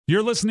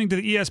You're listening to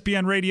the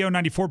ESPN Radio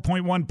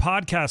 94.1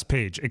 podcast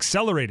page,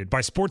 accelerated by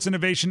Sports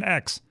Innovation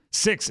X.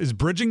 6 is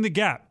bridging the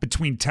gap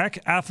between tech,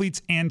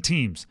 athletes, and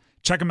teams.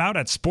 Check them out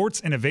at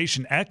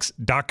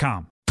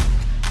sportsinnovationx.com.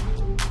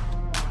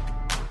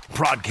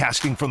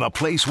 Broadcasting from the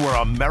place where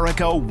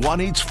America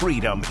won its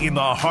freedom in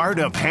the heart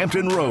of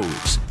Hampton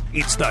Roads.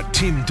 It's the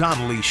Tim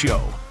Donnelly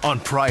Show on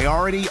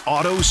Priority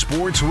Auto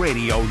Sports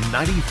Radio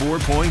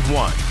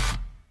 94.1.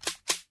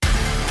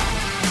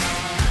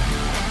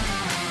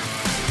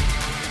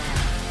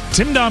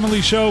 Tim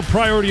Donnelly Show,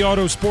 Priority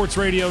Auto Sports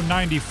Radio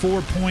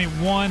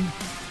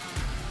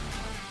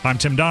 94.1. I'm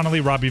Tim Donnelly,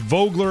 Robbie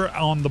Vogler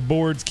on the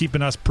boards,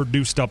 keeping us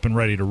produced up and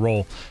ready to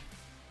roll.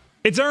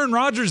 It's Aaron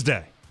Rodgers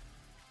Day.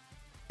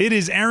 It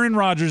is Aaron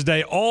Rodgers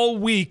Day all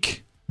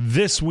week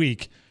this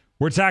week.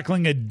 We're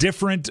tackling a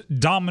different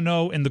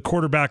domino in the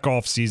quarterback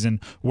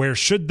offseason. Where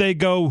should they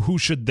go? Who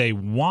should they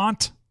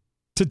want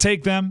to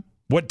take them?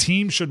 What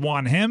team should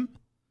want him?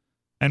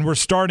 And we're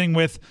starting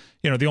with,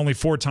 the only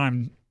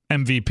four-time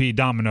MVP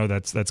domino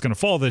that's going to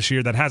fall this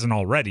year that hasn't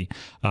already,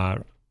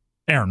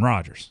 Aaron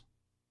Rodgers.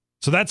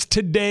 So that's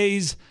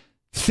today's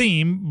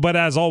theme, but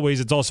as always,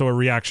 it's also a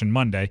Reaction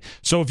Monday.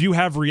 So if you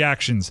have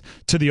reactions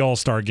to the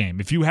All-Star Game,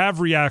 if you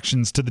have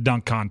reactions to the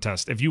dunk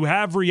contest, if you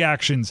have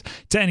reactions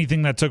to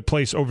anything that took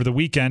place over the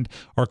weekend,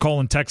 our call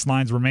and text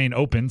lines remain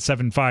open,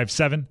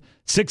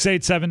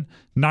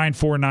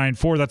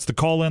 757-687-9494. That's the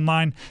call-in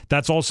line.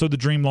 That's also the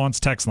Dream Lawns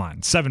text line,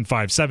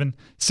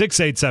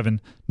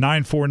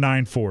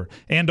 757-687-9494.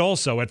 And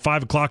also at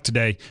 5 o'clock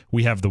today,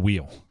 we have the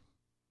wheel.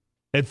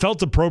 It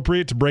felt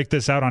appropriate to break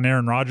this out on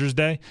Aaron Rodgers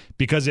Day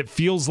because it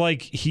feels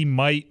like he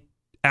might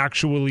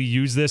actually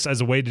use this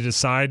as a way to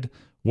decide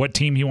what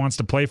team he wants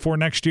to play for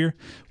next year.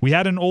 We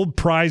had an old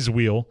prize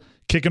wheel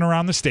kicking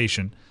around the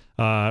station,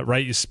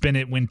 right? You spin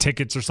it, win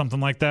tickets or something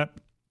like that.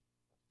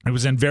 It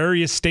was in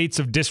various states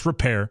of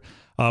disrepair.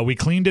 We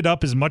cleaned it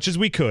up as much as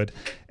we could,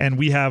 and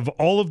we have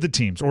all of the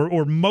teams,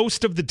 or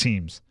most of the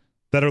teams,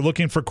 that are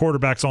looking for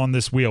quarterbacks on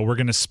this wheel. We're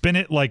going to spin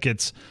it like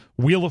it's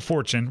Wheel of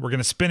Fortune. We're going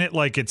to spin it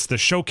like it's the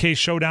Showcase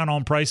Showdown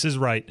on Price is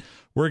Right.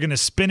 We're going to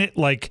spin it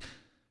like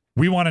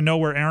we want to know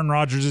where Aaron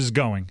Rodgers is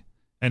going,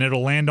 and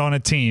it'll land on a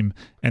team,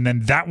 and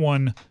then that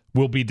one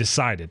will be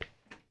decided.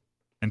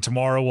 And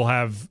tomorrow we'll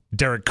have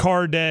Derek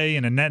Carr Day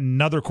and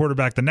another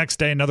quarterback the next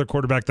day, another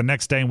quarterback the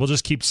next day, and we'll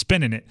just keep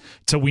spinning it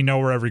till we know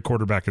where every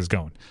quarterback is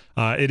going.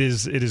 It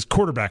is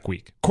quarterback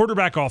week,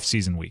 quarterback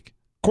offseason week,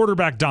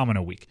 quarterback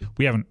domino week.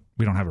 We don't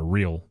have a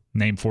real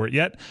name for it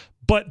yet,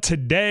 but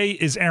today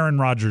is Aaron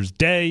Rodgers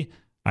Day.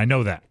 I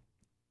know that.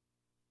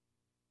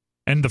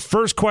 And the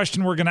first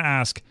question we're going to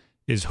ask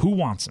is, who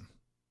wants him?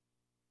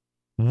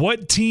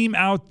 What team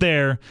out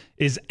there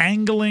is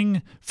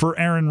angling for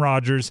Aaron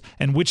Rodgers,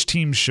 and which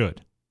team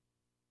should?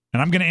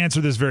 And I'm going to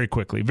answer this very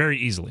quickly, very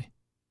easily.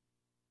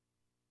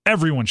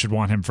 Everyone should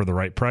want him for the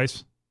right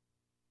price,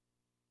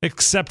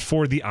 except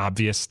for the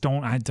obvious.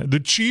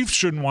 The Chiefs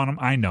shouldn't want him.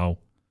 I know.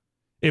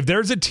 If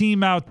there's a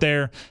team out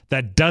there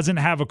that doesn't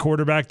have a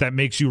quarterback that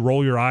makes you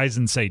roll your eyes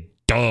and say,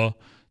 duh,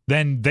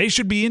 then they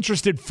should be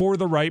interested for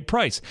the right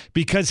price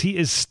because he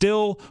is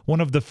still one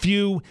of the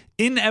few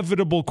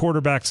inevitable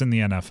quarterbacks in the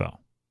NFL.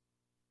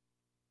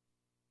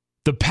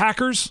 The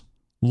Packers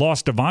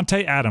lost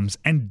Davante Adams,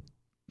 and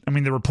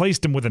they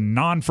replaced him with a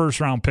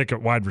non-first-round pick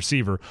at wide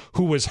receiver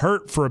who was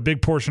hurt for a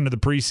big portion of the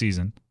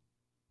preseason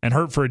and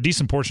hurt for a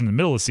decent portion in the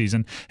middle of the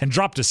season, and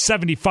dropped a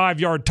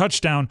 75-yard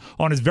touchdown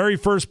on his very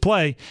first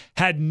play,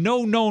 had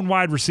no known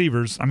wide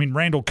receivers.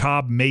 Randall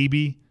Cobb,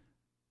 maybe.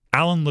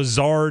 Alan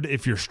Lazard,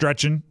 if you're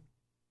stretching.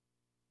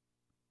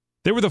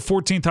 They were the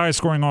 14th highest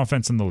scoring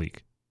offense in the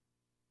league.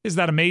 Is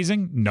that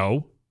amazing?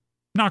 No.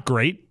 Not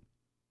great.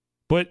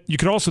 But you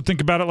could also think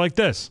about it like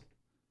this.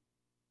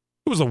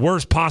 It was the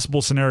worst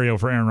possible scenario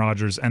for Aaron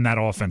Rodgers and that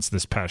offense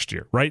this past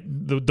year, right?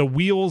 The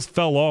wheels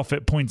fell off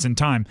at points in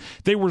time.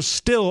 They were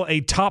still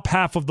a top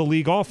half of the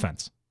league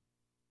offense.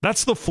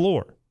 That's the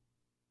floor.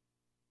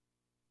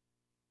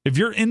 If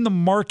you're in the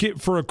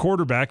market for a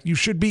quarterback, you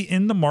should be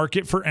in the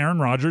market for Aaron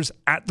Rodgers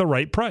at the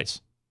right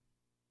price.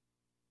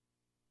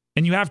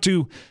 And you have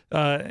to,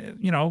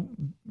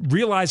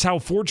 realize how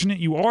fortunate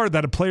you are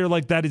that a player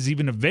like that is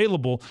even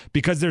available,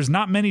 because there's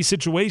not many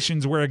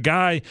situations where a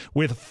guy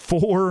with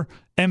 4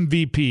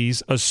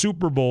 MVPs, a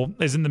Super Bowl,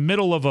 is in the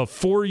middle of a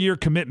 4-year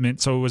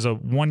commitment. So it was a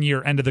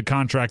 1-year end of the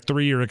contract,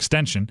 3-year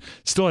extension.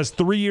 Still has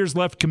 3 years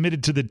left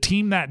committed to the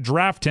team that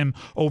drafted him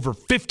over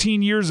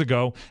 15 years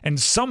ago. And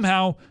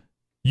somehow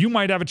you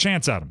might have a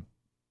chance at him.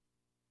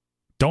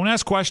 Don't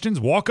ask questions.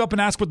 Walk up and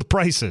ask what the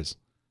price is.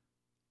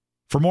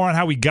 For more on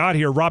how we got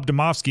here, Rob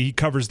Demovsky, he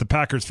covers the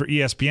Packers for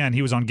ESPN.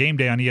 He was on Game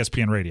Day on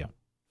ESPN Radio.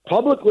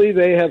 Publicly,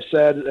 they have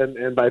said,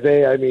 and by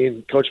they, I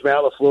mean Coach Matt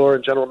LaFleur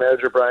and General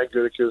Manager Brian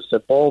Gutekunst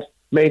have both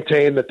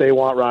maintained that they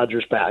want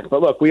Rodgers back. But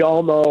look, we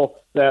all know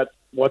that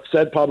what's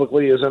said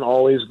publicly isn't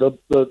always the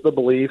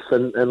belief,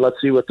 and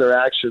let's see what their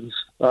actions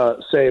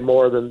say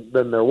more than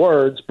their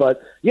words.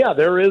 But, yeah,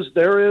 there is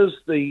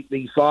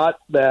the thought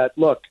that,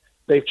 look,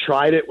 they've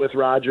tried it with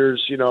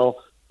Rodgers,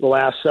 the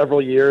last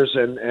several years,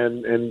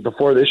 and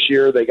before this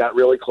year they got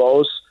really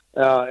close,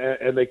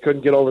 and they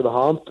couldn't get over the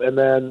hump. And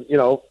then,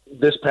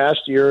 this past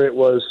year it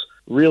was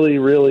really,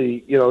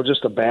 really,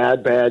 just a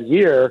bad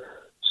year.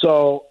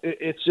 So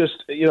it's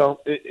just,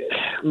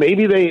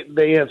 maybe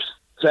they have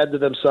said to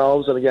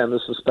themselves, and again,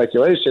 this is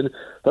speculation,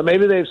 but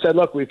maybe they've said,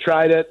 look, we've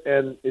tried it,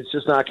 and it's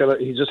just not going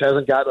to – he just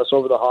hasn't gotten us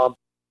over the hump.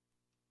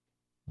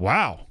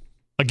 Wow.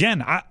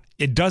 Again,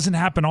 it doesn't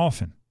happen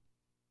often.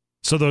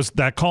 So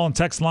that call and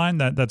text line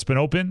that's been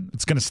open,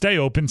 it's going to stay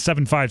open,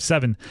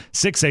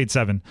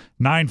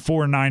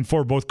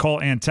 757-687-9494, both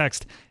call and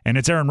text, and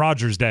it's Aaron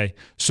Rodgers Day.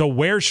 So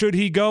where should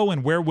he go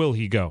and where will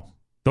he go?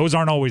 Those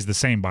aren't always the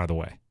same, by the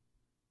way.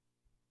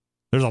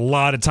 There's a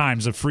lot of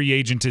times a free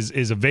agent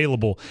is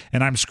available,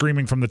 and I'm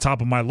screaming from the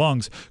top of my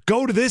lungs,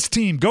 go to this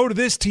team, go to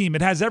this team.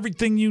 It has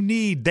everything you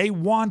need. They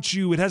want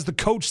you. It has the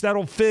coach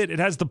that'll fit. It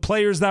has the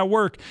players that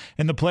work.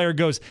 And the player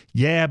goes,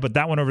 yeah, but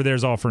that one over there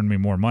is offering me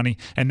more money,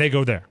 and they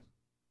go there.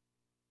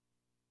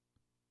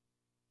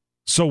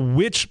 So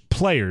which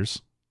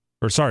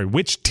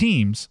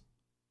teams,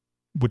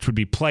 which would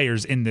be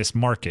players in this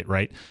market,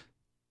 right?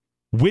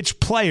 Which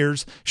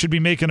players should be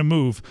making a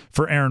move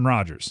for Aaron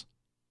Rodgers?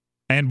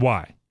 And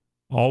why?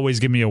 Always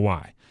give me a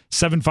why.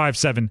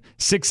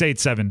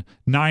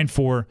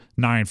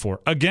 757-687-9494.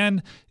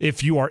 Again,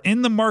 if you are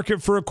in the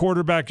market for a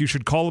quarterback, you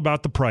should call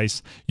about the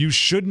price. You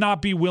should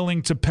not be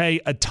willing to pay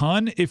a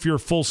ton if you're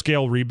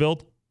full-scale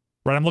rebuild.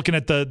 Right? I'm looking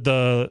at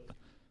the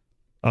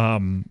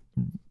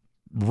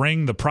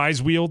ring, the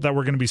prize wheel that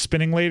we're going to be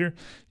spinning later.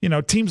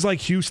 Teams like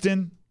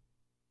Houston,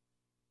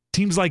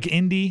 teams like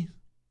Indy,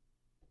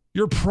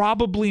 you're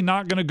probably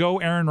not going to go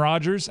Aaron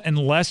Rodgers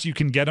unless you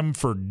can get him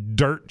for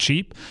dirt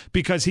cheap,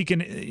 because he can,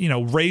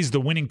 raise the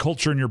winning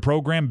culture in your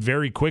program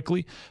very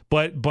quickly,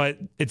 but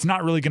it's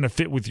not really going to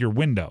fit with your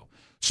window.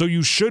 So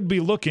you should be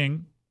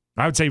looking,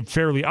 I would say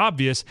fairly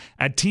obvious,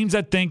 at teams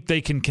that think they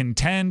can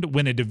contend,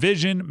 win a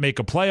division, make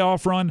a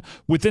playoff run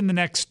within the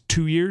next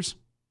 2 years.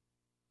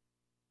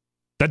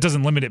 That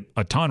doesn't limit it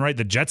a ton, right?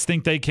 The Jets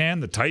think they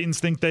can. The Titans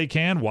think they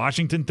can.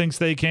 Washington thinks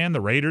they can.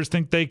 The Raiders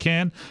think they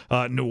can.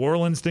 New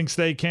Orleans thinks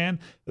they can.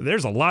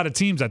 There's a lot of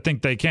teams that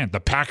think they can. The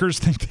Packers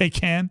think they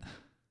can.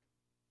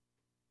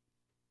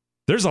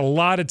 There's a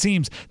lot of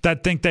teams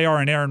that think they are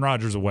an Aaron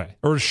Rodgers away,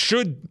 or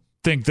should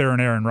think they're an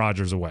Aaron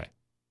Rodgers away.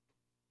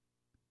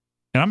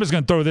 And I'm just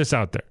going to throw this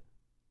out there.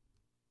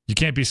 You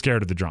can't be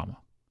scared of the drama,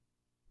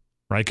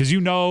 right? Because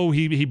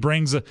he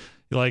brings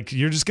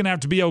you're just going to have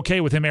to be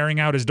okay with him airing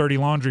out his dirty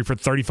laundry for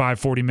 35,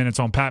 40 minutes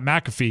on Pat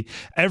McAfee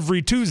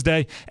every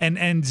Tuesday.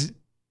 And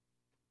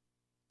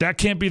that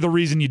can't be the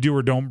reason you do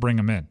or don't bring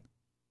him in.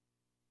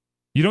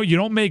 You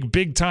don't make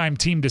big-time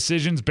team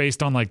decisions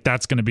based on,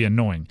 that's going to be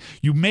annoying.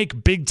 You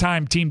make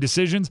big-time team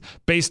decisions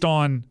based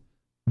on,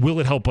 will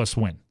it help us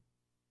win?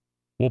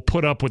 We'll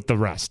put up with the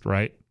rest,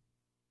 right?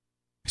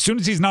 As soon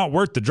as he's not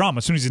worth the drama,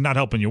 as soon as he's not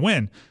helping you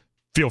win,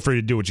 feel free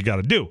to do what you got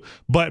to do.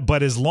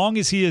 But as long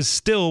as he is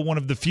still one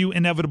of the few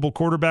inevitable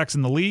quarterbacks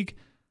in the league,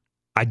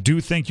 I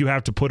do think you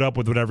have to put up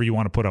with whatever you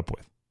want to put up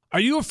with. Are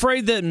you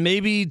afraid that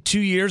maybe 2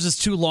 years is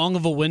too long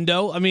of a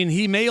window? I mean,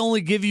 he may only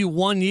give you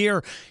 1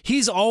 year.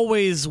 He's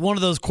always one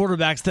of those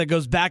quarterbacks that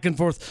goes back and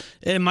forth.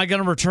 Am I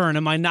going to return?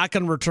 Am I not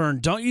going to return?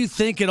 Don't you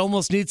think it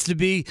almost needs to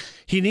be,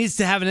 he needs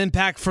to have an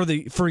impact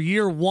for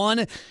year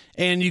one,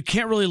 and you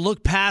can't really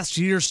look past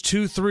years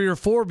 2, 3, or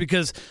 4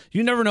 because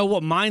you never know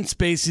what mind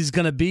space he's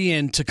going to be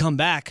in to come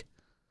back?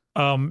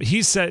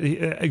 He said,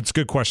 it's a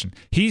good question.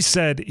 He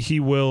said he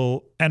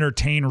will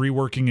entertain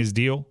reworking his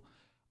deal.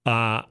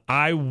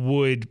 I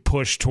would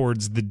push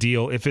towards the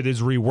deal if it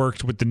is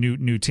reworked with the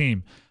new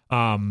team,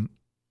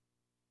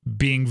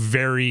 being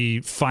very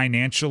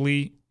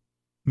financially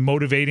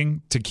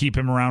motivating to keep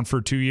him around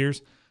for 2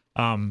 years.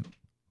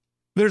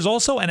 There's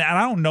also, and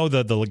I don't know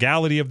the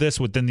legality of this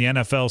within the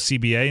NFL,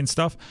 CBA and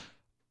stuff.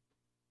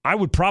 I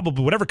would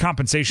probably, whatever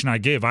compensation I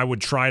give, I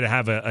would try to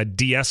have a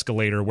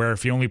de-escalator where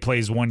if he only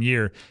plays 1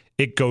 year,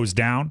 it goes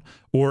down.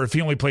 Or if he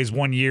only plays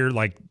 1 year,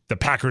 the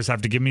Packers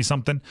have to give me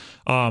something.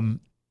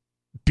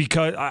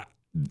 Because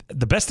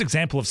the best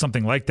example of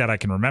something like that I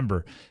can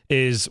remember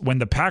is when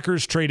the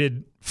Packers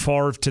traded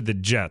Favre to the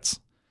Jets.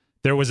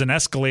 There was an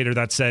escalator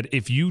that said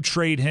if you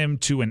trade him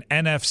to an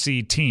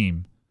NFC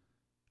team,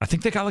 I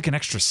think they got an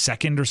extra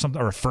second or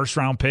something, or a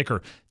first-round pick,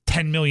 or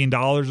 $10 million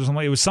or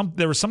something.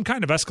 There was some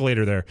kind of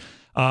escalator there.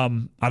 I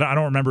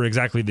don't remember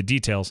exactly the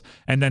details.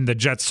 And then the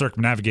Jets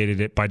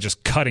circumnavigated it by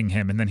just cutting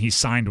him, and then he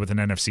signed with an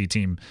NFC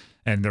team,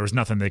 and there was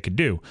nothing they could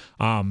do.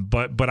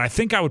 But I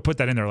think I would put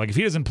that in there. If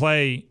he doesn't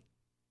play,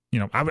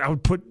 I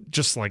would put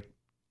just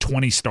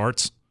 20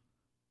 starts,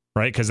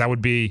 right? Because that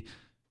would be,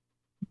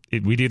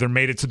 we'd either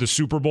made it to the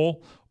Super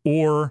Bowl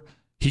or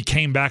he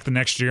came back the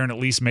next year and at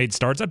least made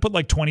starts. I'd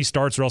put 20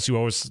 starts, or else you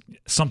owe us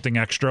something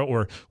extra,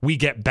 or we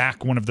get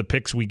back one of the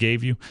picks we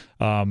gave you.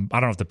 I don't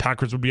know if the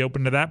Packers would be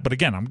open to that, but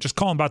again, I'm just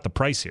calling about the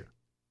price here.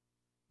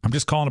 I'm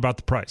just calling about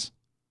the price.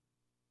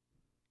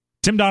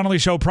 Tim Donnelly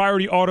Show,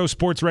 Priority Auto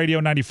Sports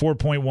Radio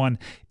 94.1.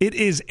 It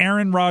is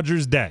Aaron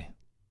Rodgers Day.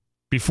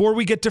 Before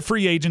we get to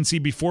free agency,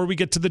 before we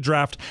get to the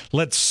draft,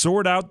 let's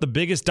sort out the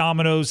biggest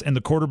dominoes in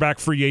the quarterback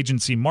free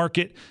agency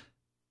market.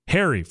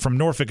 Harry from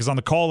Norfolk is on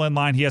the call-in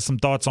line. He has some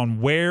thoughts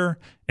on where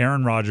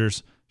Aaron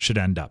Rodgers should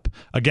end up.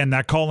 Again,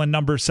 that call-in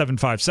number,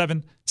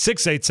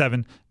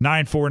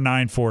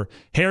 757-687-9494.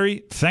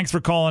 Harry, thanks for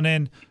calling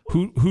in.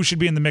 Who should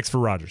be in the mix for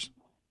Rodgers?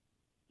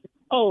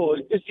 Oh,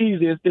 it's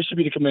easy. It should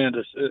be the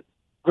Commanders.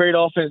 Great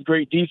offense,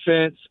 great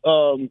defense.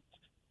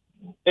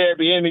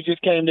 Airbnb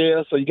just came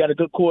there, so you got a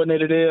good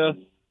coordinator there.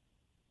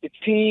 The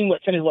team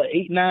finished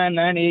 8-9,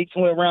 9-8,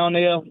 somewhere around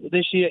there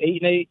this year,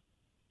 8-8.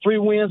 3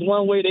 wins,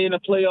 1 way. They in the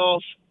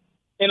playoffs.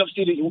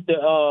 NFC,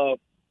 the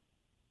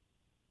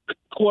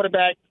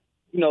quarterback.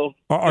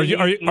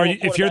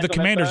 If you're the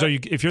Commanders,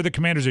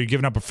 are you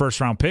giving up a first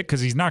round pick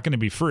because he's not going to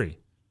be free?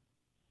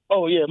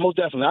 Oh yeah, most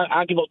definitely.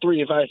 I'll give up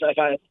 3 if I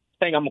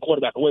think I'm a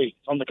quarterback away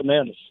from the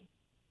Commanders.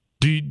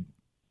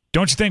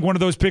 Don't you think one of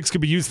those picks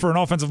could be used for an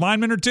offensive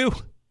lineman or 2?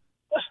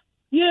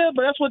 Yeah,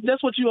 but that's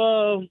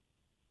the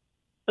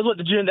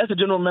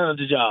general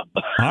manager job.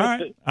 All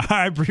right.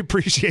 I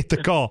appreciate the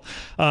call.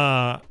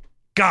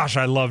 Gosh,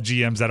 I love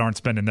GMs that aren't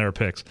spending their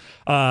picks.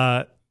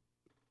 The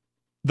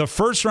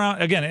first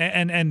round, again,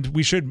 and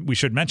we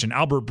should mention,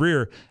 Albert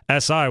Breer,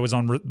 SI, was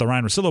on the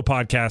Ryan Russillo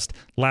podcast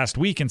last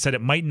week and said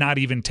it might not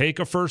even take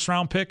a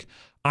first-round pick.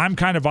 I'm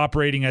kind of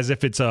operating as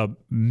if it's a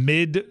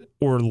mid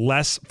or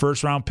less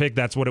first-round pick.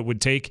 That's what it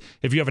would take.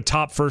 If you have a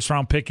top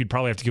first-round pick, you'd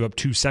probably have to give up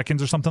 2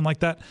 seconds or something like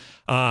that.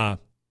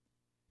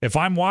 If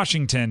I'm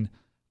Washington,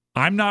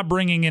 I'm not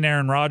bringing in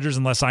Aaron Rodgers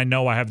unless I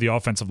know I have the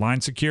offensive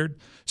line secured.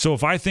 So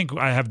if I think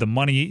I have the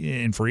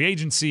money in free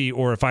agency,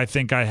 or if I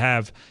think I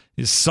have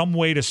some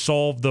way to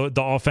solve the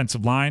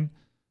offensive line,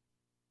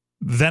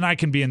 then I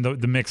can be in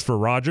the mix for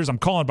Rodgers. I'm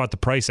calling about the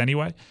price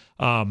anyway.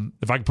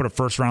 If I could put a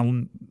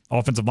first-round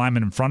offensive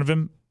lineman in front of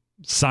him,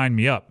 sign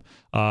me up.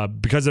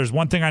 Because there's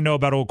one thing I know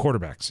about old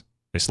quarterbacks.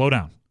 They slow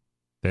down.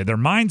 Their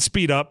minds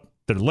speed up.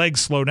 Their legs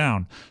slow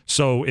down.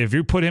 So if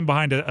you put him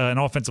behind an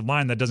offensive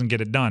line that doesn't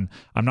get it done,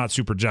 I'm not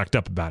super jacked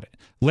up about it.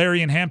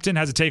 Larry in Hampton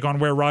has a take on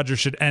where Rodgers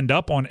should end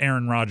up on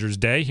Aaron Rodgers'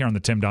 day here on the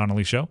Tim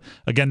Donnelly Show.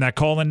 Again, that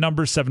call-in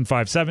number,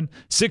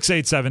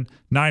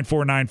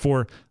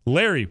 757-687-9494.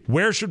 Larry,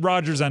 where should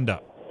Rodgers end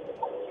up?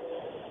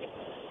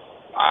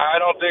 I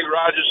don't think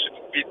Rodgers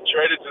should be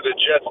traded to the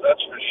Jets,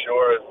 that's for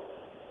sure. It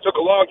took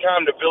a long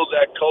time to build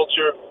that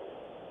culture,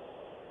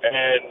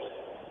 and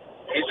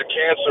he's a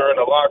cancer in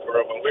the locker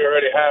room, and we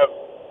already have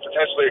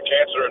potentially a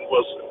cancer in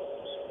Wilson.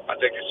 I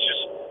think it's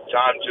just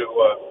time to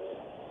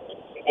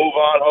move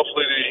on.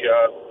 Hopefully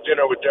the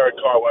dinner with Derek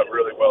Carr went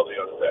really well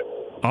the other day.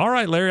 All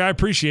right, Larry, I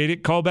appreciate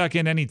it. Call back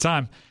in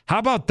anytime. How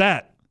about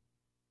that?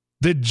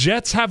 The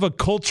Jets have a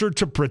culture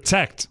to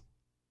protect.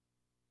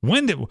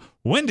 When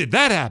did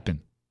that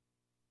happen?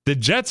 The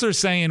Jets are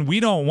saying we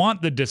don't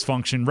want the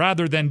dysfunction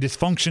rather than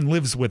dysfunction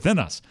lives within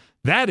us.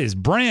 That is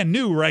brand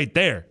new right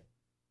there.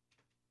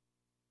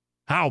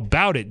 How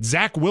about it?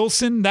 Zach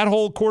Wilson, that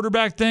whole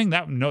quarterback thing,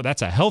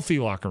 that's a healthy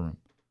locker room.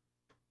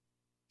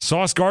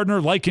 Sauce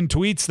Gardner liking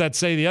tweets that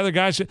say the other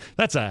guys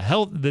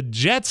the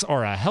Jets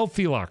are a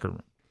healthy locker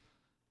room.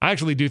 I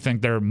actually do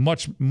think they're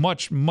much,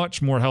 much,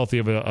 much more healthy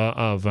of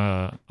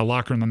a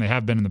locker room than they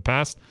have been in the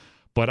past,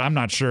 but I'm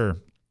not sure.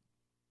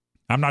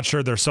 I'm not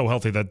sure they're so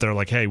healthy that they're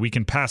like, hey, we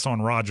can pass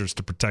on Rodgers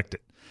to protect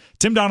it.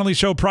 Tim Donnelly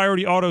Show,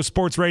 Priority Auto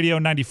Sports Radio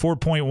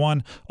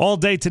 94.1. All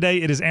day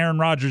today, it is Aaron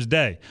Rodgers'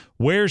 day.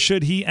 Where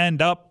should he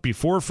end up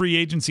before free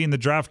agency and the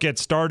draft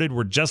gets started?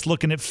 We're just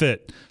looking at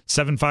fit.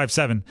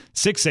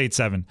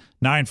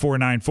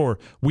 757-687-9494.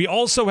 We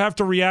also have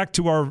to react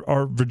to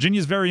our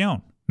Virginia's very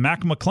own,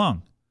 Mac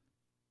McClung.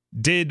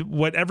 Did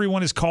what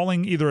everyone is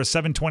calling either a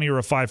 720 or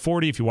a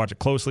 540. If you watch it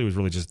closely, it was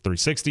really just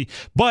 360.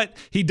 But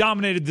he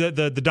dominated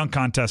the dunk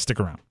contest. Stick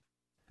around.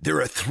 There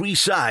are 3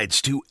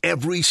 sides to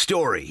every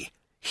story.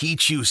 He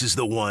chooses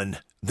the one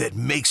that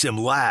makes him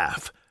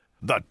laugh.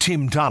 The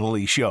Tim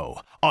Donnelly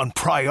Show on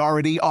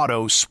Priority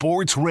Auto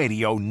Sports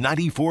Radio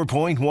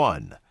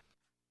 94.1.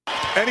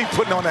 And he's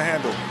putting on the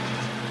handle.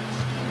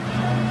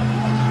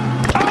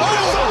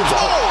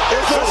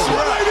 It's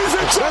over, ladies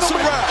and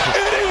gentlemen.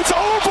 It is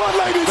over,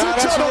 ladies and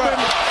gentlemen.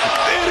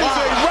 It is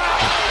a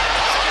wrap.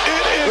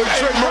 It is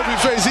a Murphy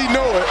face. He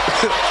know it.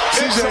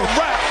 It's a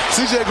wrap.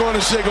 CJ going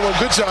to shake him up.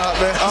 Good job,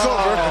 man. It's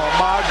over. Oh,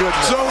 my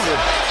goodness. It's over.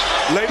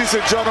 Ladies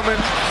and gentlemen,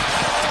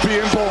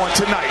 being born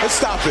tonight. Let's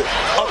stop it.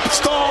 A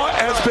star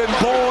has been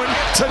born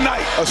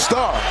tonight. A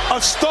star?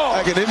 A star.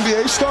 Like an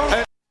NBA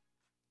star?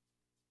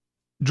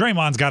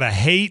 Draymond's got a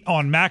hate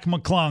on Mac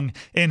McClung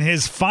in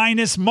his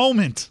finest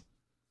moment.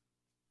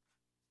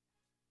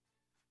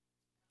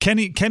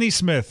 Kenny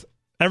Smith,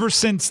 ever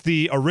since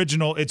the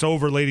original "It's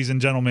over, ladies and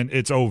gentlemen,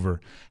 it's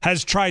over,"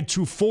 has tried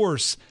to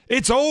force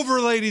 "It's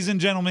over, ladies and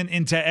gentlemen"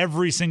 into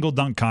every single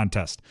dunk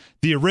contest.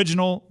 The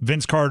original,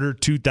 Vince Carter,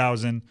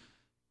 2000,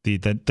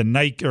 The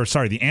Nike, or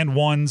sorry, the and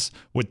ones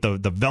with the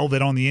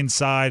velvet on the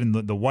inside and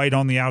the white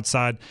on the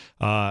outside.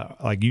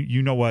 Like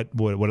you know what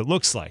it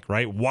looks like,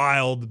 right?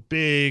 Wild,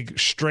 big,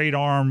 straight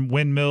arm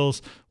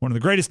windmills. One of the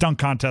greatest dunk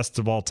contests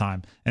of all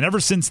time. And ever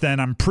since then,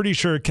 I'm pretty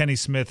sure Kenny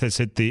Smith has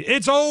hit the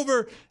 "it's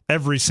over"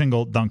 every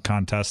single dunk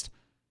contest.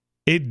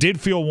 It did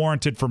feel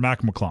warranted for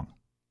Mac McClung.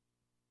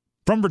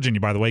 From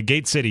Virginia, by the way,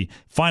 Gate City,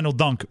 final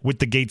dunk with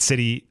the Gate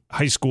City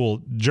High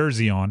School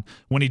jersey on.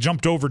 When he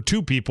jumped over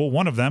two people,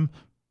 one of them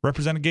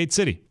represented Gate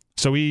City.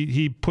 So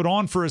he put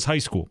on for his high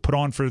school, put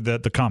on for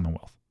the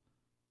Commonwealth.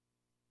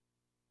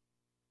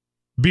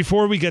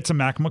 Before we get to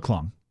Mac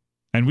McClung,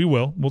 and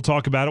we'll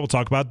talk about it. We'll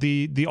talk about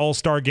the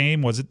All-Star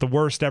game. Was it the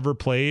worst ever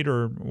played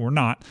or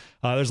not?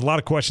 There's a lot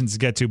of questions to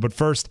get to. But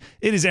first,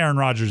 it is Aaron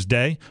Rodgers'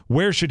 day.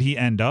 Where should he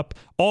end up?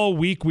 All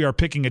week, we are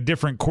picking a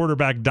different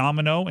quarterback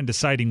domino and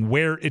deciding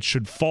where it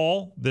should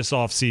fall this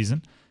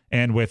offseason.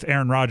 And with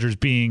Aaron Rodgers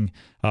being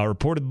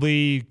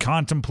reportedly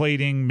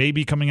contemplating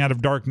maybe coming out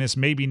of darkness,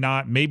 maybe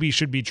not, maybe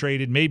should be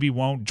traded, maybe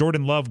won't.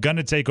 Jordan Love going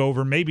to take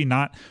over, maybe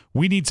not.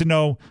 We need to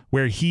know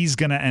where he's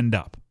going to end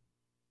up.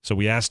 So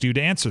we asked you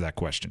to answer that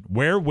question.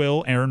 Where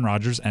will Aaron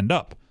Rodgers end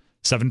up?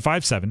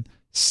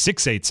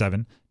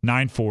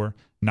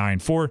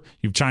 757-687-9494.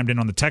 You've chimed in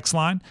on the text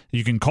line.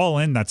 You can call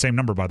in that same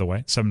number, by the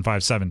way,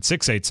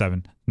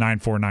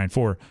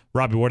 757-687-9494.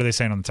 Robbie, what are they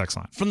saying on the text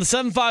line? From the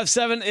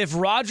 757, if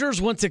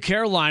Rodgers went to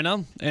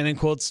Carolina, and in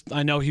quotes,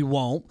 I know he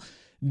won't,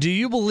 do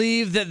you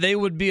believe that they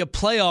would be a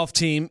playoff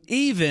team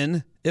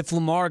even if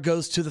Lamar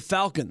goes to the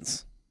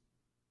Falcons?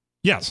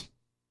 Yes.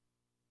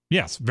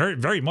 Yes, very,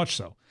 very much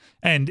so.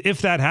 And if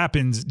that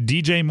happens,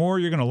 DJ Moore,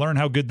 you're going to learn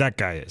how good that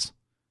guy is.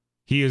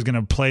 He is going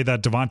to play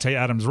that Devontae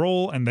Adams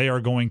role, and they are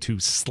going to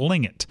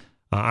sling it.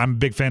 I'm a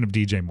big fan of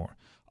DJ Moore.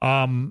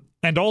 And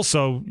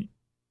also,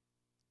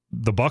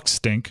 the Bucs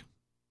stink,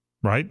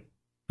 right?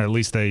 At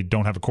least they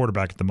don't have a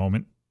quarterback at the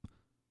moment.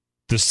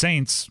 The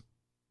Saints,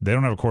 they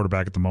don't have a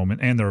quarterback at the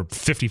moment, and they're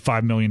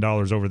 $55 million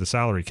over the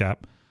salary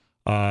cap.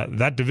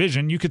 That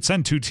division, you could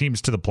send two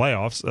teams to the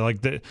playoffs.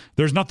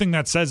 There's nothing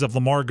that says if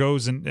Lamar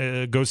goes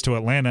to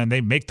Atlanta and they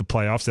make the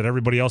playoffs that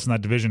everybody else in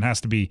that division has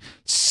to be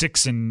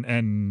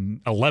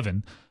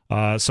 6-11.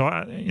 So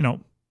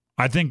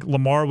I think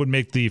Lamar would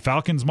make the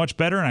Falcons much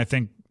better, and I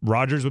think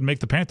Rodgers would make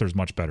the Panthers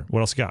much better.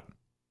 What else you got?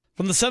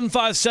 From the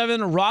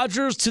 757,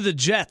 Rodgers to the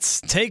Jets.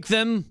 Take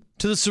them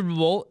to the Super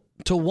Bowl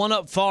to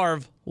one-up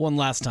Favre one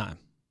last time.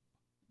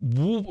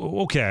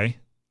 Okay.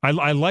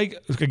 I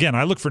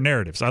look for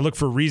narratives. I look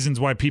for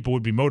reasons why people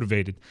would be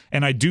motivated.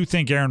 And I do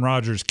think Aaron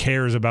Rodgers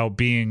cares about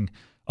being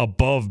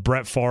above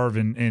Brett Favre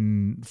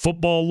in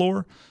football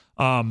lore.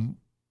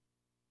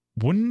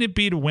 Wouldn't it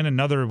be to win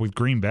another with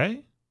Green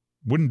Bay?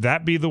 Wouldn't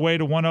that be the way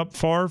to one-up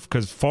Favre?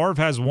 Because Favre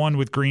has one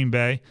with Green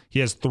Bay.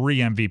 He has 3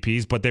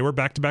 MVPs, but they were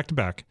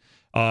back-to-back-to-back.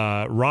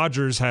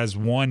 Rodgers has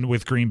one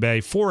with Green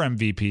Bay, 4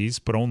 MVPs,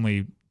 but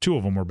only 2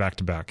 of them were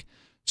back-to-back.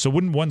 So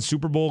wouldn't one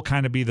Super Bowl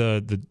kind of be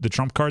the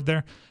trump card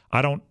there?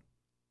 I don't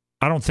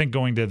think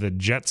going to the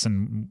Jets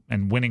and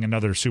winning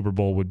another Super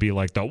Bowl would be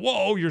like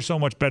whoa, you're so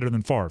much better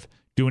than Favre.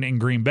 Doing it in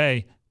Green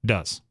Bay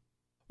does.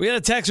 We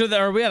had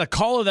a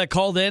caller that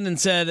called in and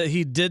said that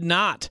he did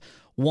not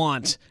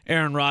want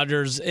Aaron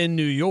Rodgers in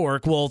New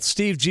York. Well,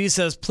 Steve G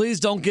says, please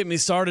don't get me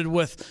started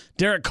with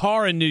Derek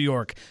Carr in New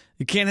York.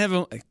 You can't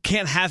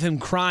have him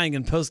crying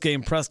in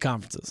post-game press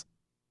conferences.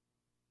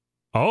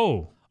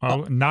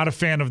 Not a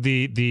fan of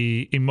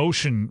the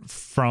emotion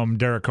from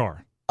Derek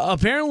Carr.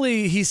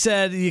 Apparently, he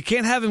said, you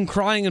can't have him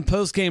crying in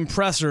post-game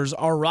pressers.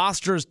 Our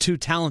roster is too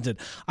talented.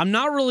 I'm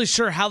not really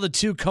sure how the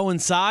two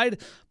coincide,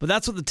 but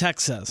that's what the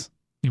text says.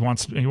 He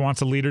wants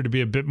a leader to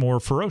be a bit more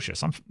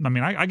ferocious.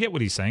 I get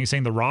what he's saying. He's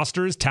saying the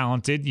roster is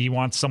talented. He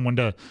wants someone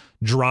to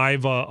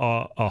drive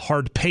a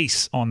hard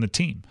pace on the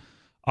team.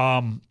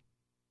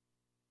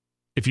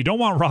 If you don't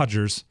want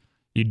Rodgers,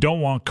 you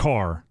don't want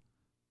Carr.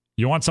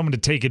 You want someone to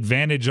take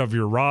advantage of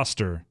your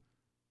roster.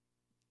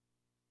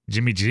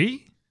 Jimmy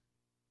G?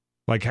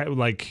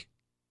 Like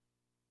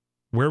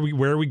where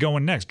are we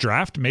going next?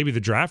 Draft? Maybe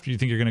the draft? Do you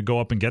think you're going to go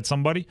up and get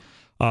somebody?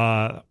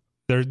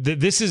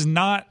 This is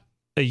not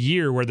a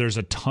year where there's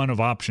a ton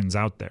of options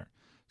out there.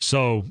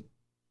 So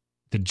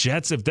the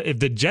Jets, if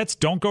the Jets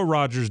don't go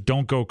Rodgers,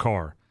 don't go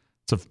Carr,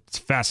 it's a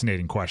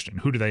fascinating question.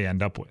 Who do they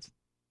end up with?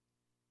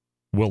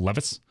 Will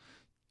Levis?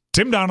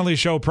 Tim Donnelly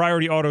Show,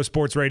 Priority Auto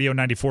Sports Radio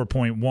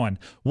 94.1.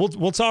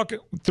 We'll talk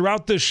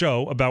throughout this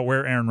show about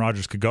where Aaron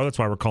Rodgers could go. That's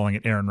why we're calling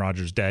it Aaron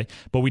Rodgers Day.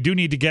 But we do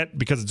need to get,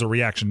 because it's a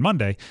Reaction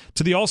Monday,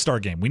 to the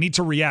All-Star Game. We need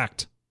to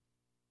react.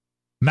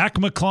 Mac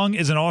McClung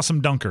is an awesome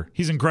dunker.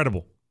 He's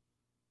incredible.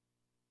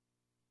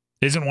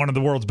 Isn't one of the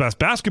world's best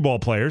basketball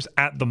players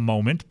at the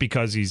moment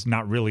because he's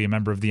not really a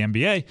member of the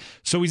NBA.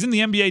 So he's in the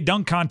NBA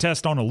dunk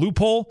contest on a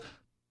loophole.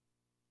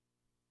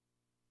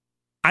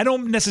 I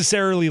don't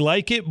necessarily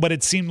like it, but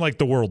it seemed like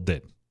the world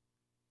did.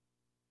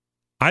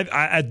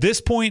 At this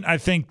point, I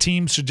think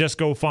teams should just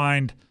go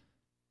find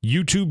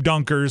YouTube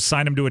dunkers,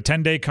 sign them to a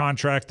 10-day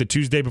contract the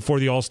Tuesday before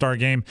the All-Star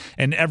game,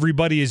 and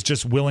everybody is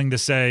just willing to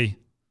say,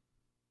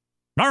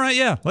 all right,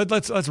 yeah,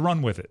 let's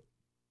run with it.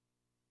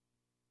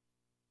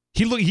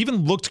 He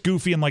even looked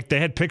goofy, and like they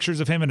had pictures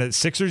of him in a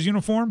Sixers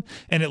uniform,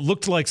 and it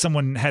looked like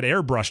someone had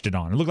airbrushed it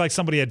on. It looked like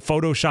somebody had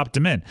photoshopped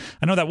him in.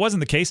 I know that wasn't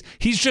the case.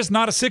 He's just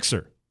not a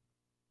Sixer.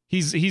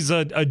 He's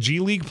a G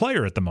League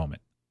player at the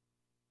moment.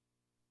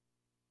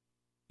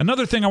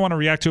 Another thing I want to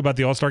react to about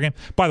the All-Star game,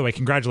 by the way,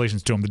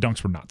 congratulations to him. The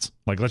dunks were nuts.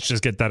 Like, let's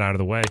just get that out of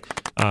the way.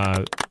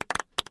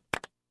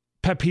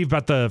 Pet peeve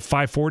about the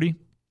 540.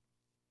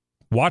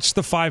 Watch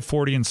the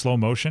 540 in slow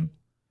motion.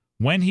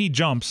 When he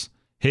jumps,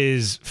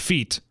 his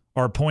feet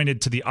are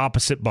pointed to the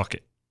opposite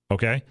bucket,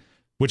 okay?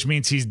 Which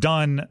means he's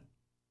done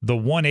the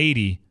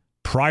 180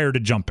 prior to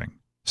jumping.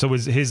 So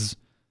his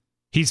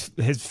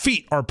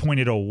feet are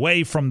pointed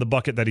away from the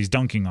bucket that he's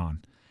dunking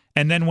on.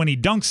 And then when he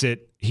dunks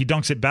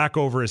it back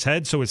over his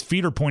head, so his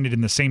feet are pointed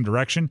in the same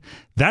direction.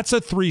 That's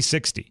a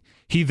 360.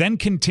 He then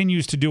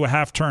continues to do a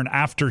half turn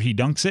after he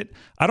dunks it.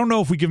 I don't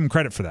know if we give him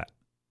credit for that.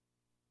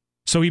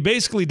 So he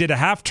basically did a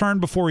half turn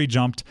before he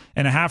jumped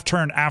and a half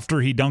turn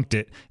after he dunked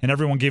it, and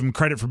everyone gave him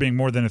credit for being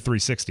more than a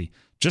 360.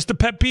 Just a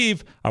pet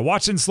peeve. I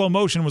watched it in slow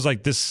motion, was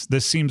like, this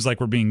seems like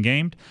we're being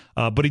gamed.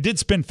 But he did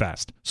spin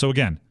fast. So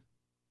again,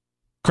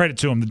 credit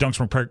to him. The dunks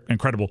were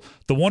incredible.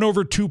 The one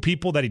over two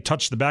people that he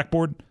touched the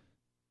backboard,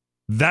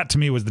 that to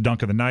me was the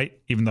dunk of the night,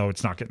 even though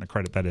it's not getting the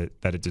credit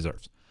that it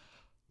deserves.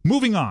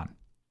 Moving on.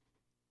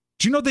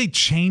 Do you know they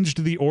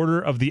changed the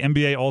order of the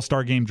NBA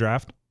All-Star Game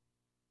draft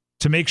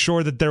to make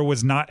sure that there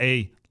was not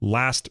a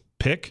last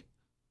pick?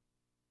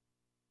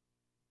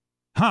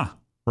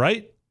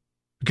 Right?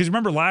 Because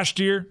remember last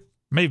year,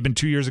 may have been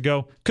 2 years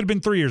ago, could have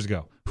been 3 years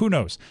ago. Who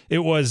knows? It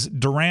was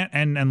Durant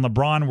and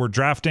LeBron were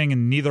drafting,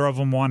 and neither of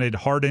them wanted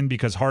Harden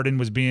because Harden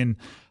was being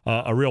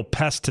a real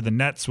pest to the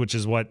Nets, which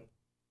is what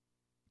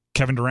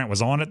Kevin Durant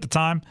was on at the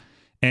time.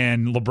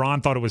 And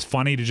LeBron thought it was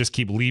funny to just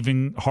keep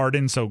leaving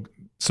Harden. So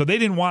they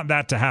didn't want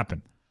that to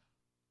happen.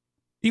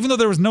 Even though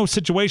there was no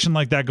situation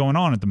like that going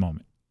on at the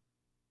moment.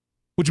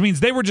 Which means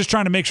they were just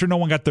trying to make sure no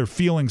one got their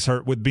feelings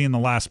hurt with being the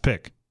last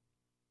pick.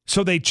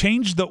 So they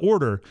changed the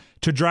order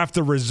to draft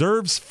the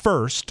reserves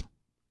first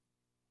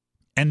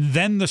and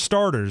then the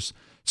starters.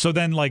 So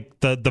then like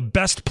the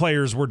best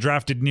players were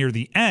drafted near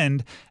the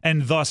end,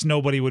 and thus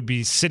nobody would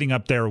be sitting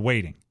up there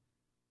waiting.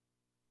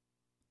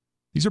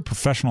 These are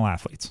professional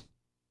athletes.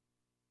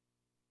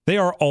 They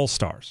are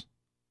all-stars.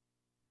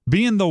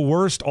 Being the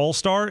worst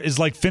all-star is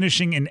like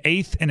finishing in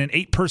 8th in an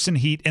 8-person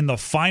heat in the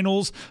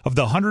finals of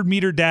the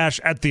 100-meter dash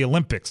at the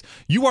Olympics.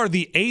 You are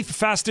the 8th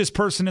fastest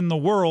person in the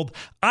world.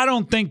 I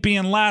don't think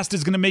being last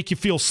is going to make you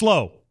feel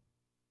slow.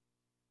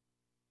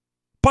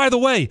 By the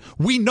way,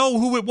 we know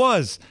who it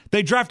was.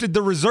 They drafted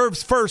the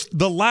reserves first.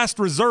 The last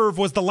reserve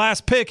was the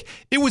last pick.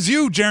 It was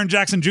you, Jaren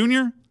Jackson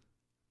Jr.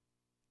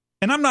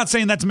 And I'm not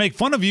saying that to make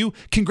fun of you.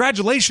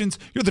 Congratulations.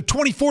 You're the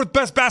 24th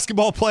best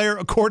basketball player,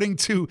 according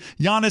to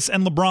Giannis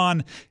and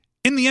LeBron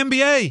in the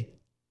NBA.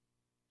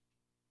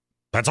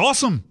 That's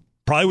awesome.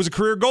 Probably was a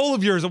career goal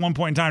of yours at one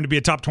point in time to be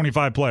a top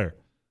 25 player.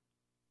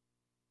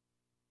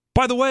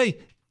 By the way,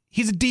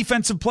 he's a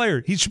defensive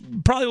player. He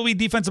probably will be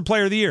defensive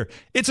player of the year.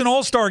 It's an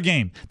all-star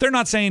game. They're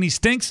not saying he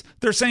stinks.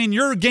 They're saying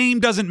your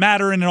game doesn't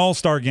matter in an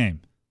all-star game.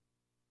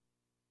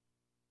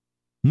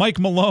 Mike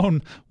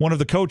Malone, one of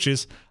the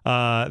coaches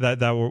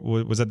that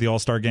was at the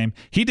All-Star game,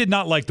 he did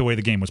not like the way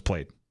the game was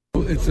played.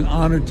 It's an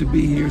honor to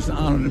be here. It's an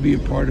honor to be a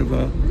part of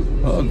a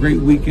great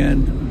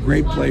weekend,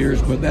 great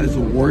players, but that is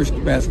the worst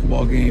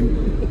basketball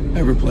game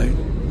ever played.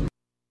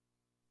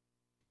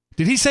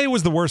 Did he say it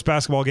was the worst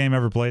basketball game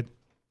ever played?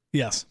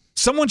 Yes.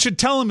 Someone should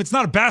tell him it's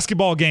not a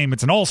basketball game,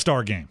 it's an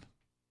all-star game.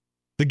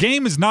 The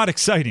game is not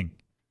exciting,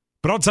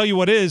 but I'll tell you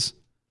what is.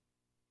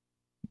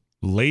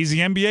 Lazy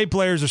NBA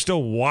players are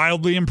still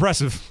wildly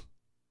impressive.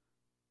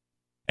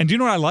 And do you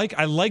know what I like?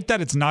 I like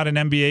that it's not an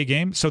NBA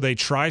game, so they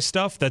try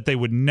stuff that they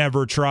would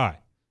never try,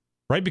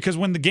 right? Because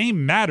when the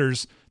game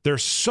matters, they're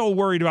so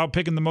worried about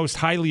picking the most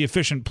highly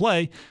efficient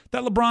play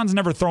that LeBron's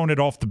never thrown it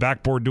off the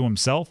backboard to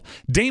himself.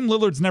 Dame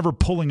Lillard's never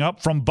pulling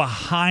up from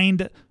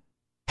behind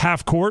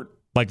half court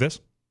like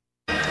this.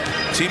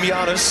 Team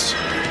Giannis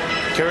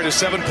carried a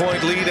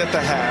 7-point lead at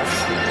the half.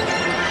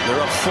 They're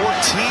up 14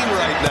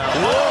 right now.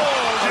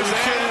 Whoa, just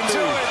added to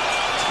it.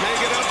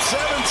 Make it up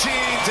 17.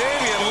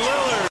 Damian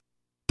Lillard.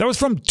 That was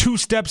from 2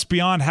 steps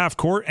beyond half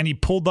court, and he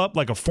pulled up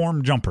like a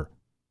form jumper.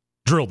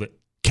 Drilled it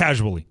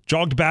casually.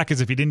 Jogged back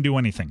as if he didn't do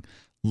anything.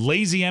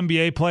 Lazy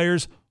NBA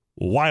players,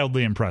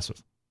 wildly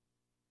impressive.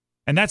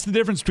 And that's the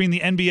difference between the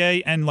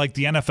NBA and like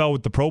the NFL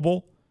with the Pro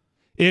Bowl.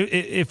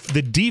 If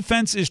the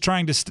defense is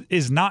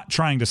not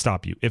trying to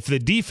stop you, if the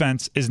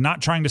defense is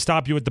not trying to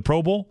stop you at the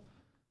Pro Bowl,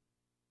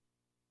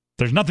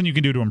 there's nothing you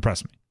can do to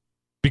impress me.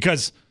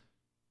 Because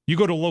you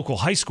go to a local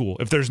high school,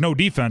 if there's no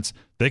defense,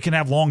 they can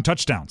have long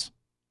touchdowns.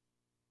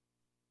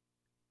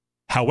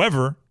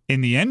 However,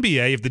 in the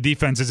NBA, if the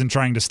defense isn't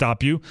trying to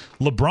stop you,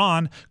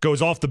 LeBron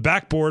goes off the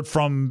backboard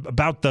from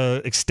about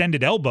the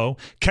extended elbow,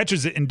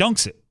 catches it, and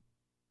dunks it.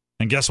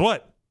 And guess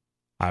what?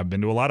 I've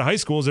been to a lot of high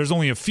schools. There's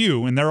only a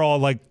few, and they're all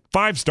like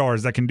 5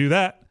 stars that can do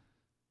that.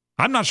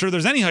 I'm not sure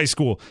there's any high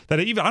school that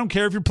I don't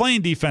care if you're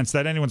playing defense,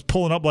 that anyone's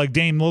pulling up like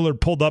Dame Lillard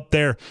pulled up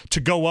there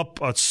to go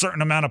up a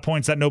certain amount of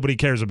points that nobody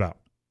cares about.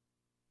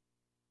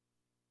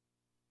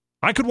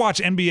 I could watch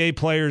NBA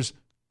players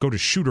go to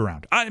shoot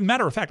around.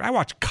 Matter of fact, I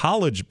watch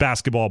college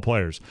basketball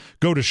players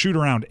go to shoot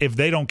around if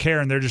they don't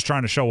care and they're just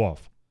trying to show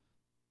off.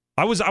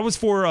 I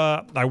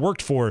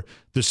worked for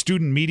the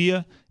student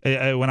media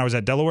when I was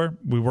at Delaware.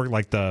 We worked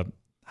like the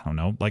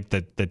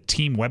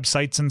team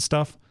websites and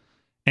stuff.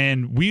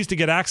 And we used to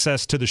get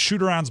access to the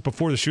shoot-arounds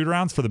before the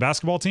shoot-arounds for the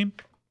basketball team.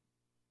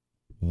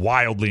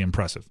 Wildly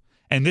impressive.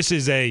 And this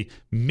is a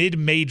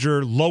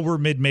mid-major, lower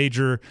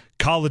mid-major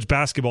college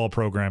basketball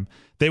program.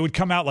 They would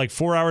come out like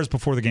 4 hours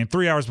before the game,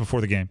 3 hours before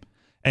the game,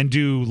 and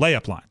do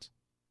layup lines.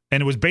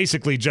 And it was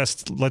basically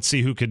just, let's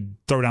see who could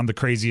throw down the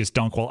craziest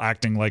dunk while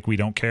acting like we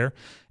don't care.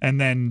 And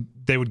then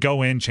they would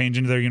go in, change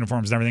into their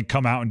uniforms and everything,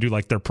 come out and do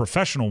like their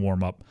professional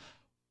warm-up.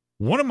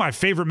 One of my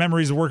favorite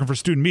memories of working for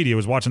student media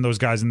was watching those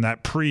guys in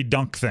that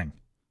pre-dunk thing.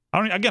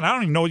 I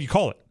don't even know what you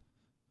call it.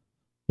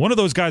 One of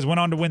those guys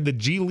went on to win the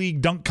G League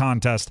dunk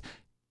contest.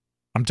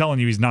 I'm telling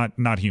you, he's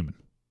not human.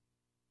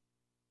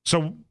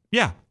 So,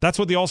 yeah, that's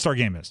what the All-Star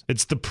game is.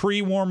 It's the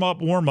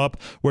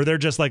pre-warm-up where they're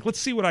just like, let's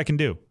see what I can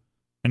do.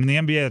 And in the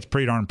NBA, that's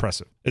pretty darn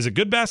impressive. Is it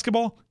good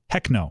basketball?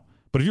 Heck no.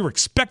 But if you were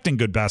expecting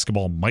good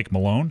basketball, Mike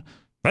Malone,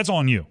 that's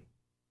on you.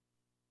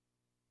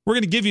 We're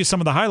going to give you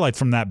some of the highlights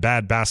from that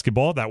bad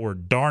basketball that were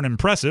darn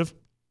impressive.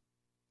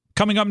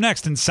 Coming up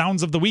next in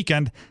Sounds of the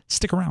Weekend,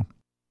 stick around.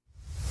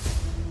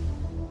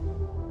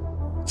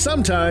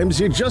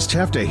 Sometimes you just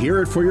have to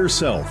hear it for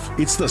yourself.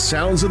 It's the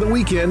Sounds of the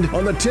Weekend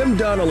on the Tim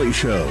Donnelly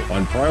Show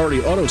on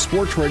Priority Auto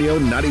Sports Radio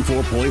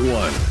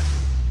 94.1.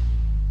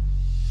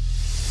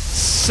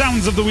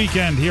 Sounds of the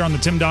Weekend here on the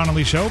Tim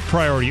Donnelly Show,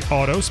 Priority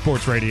Auto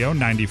Sports Radio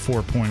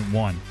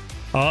 94.1.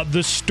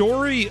 The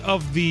story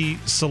of the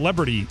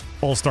celebrity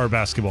All-Star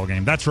basketball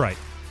game. That's right.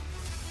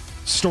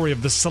 Story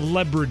of the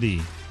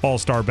celebrity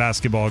All-Star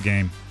basketball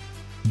game.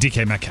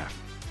 DK Metcalf.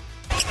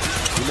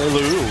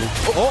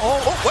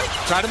 Wait.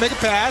 Try to make a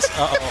pass.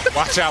 Uh-oh.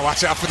 Watch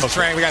out for the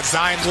train. We got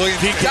Zion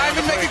Williams.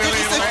 Diamond make a good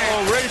decision.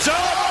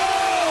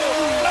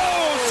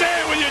 No, say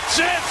it with your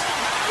chest.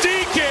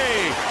 DK,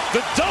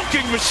 the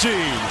dunking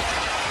machine.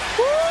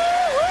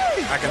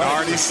 I can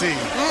already see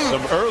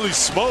some early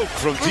smoke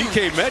from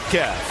DK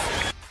Metcalf.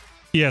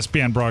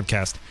 ESPN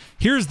broadcast.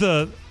 Here's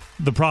the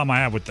problem I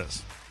have with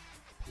this.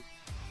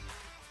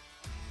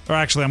 Or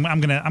actually, I'm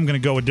gonna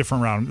go a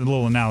different route. A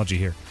little analogy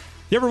here.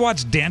 You ever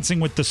watch Dancing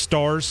with the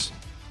Stars?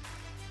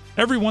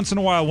 Every once in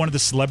a while, one of the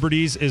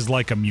celebrities is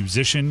like a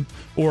musician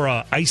or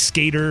a ice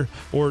skater,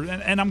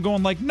 and I'm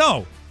going like,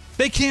 no,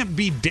 they can't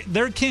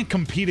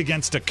compete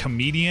against a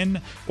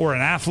comedian or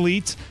an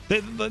athlete.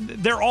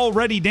 They're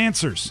already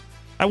dancers.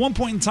 At one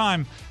point in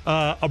time,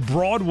 a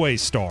Broadway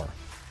star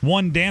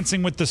won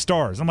Dancing with the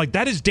Stars. I'm like,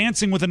 that is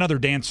dancing with another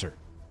dancer.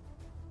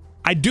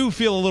 I do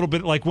feel a little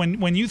bit like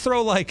when you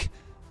throw like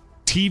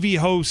TV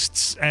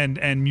hosts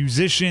and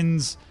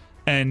musicians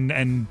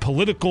and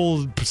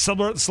political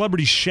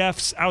celebrity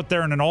chefs out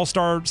there in an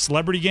all-star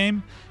celebrity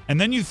game, and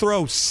then you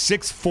throw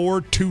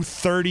 6'4",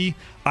 230,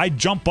 I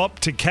jump up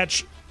to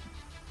catch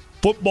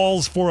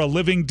footballs for a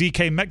living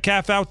DK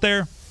Metcalf out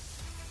there,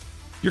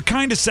 you're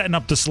kind of setting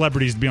up the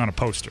celebrities to be on a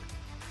poster.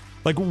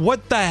 Like,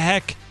 what the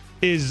heck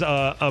is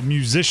a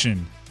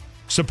musician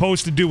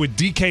supposed to do with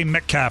DK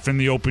Metcalf in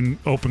the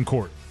open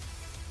court?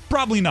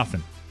 Probably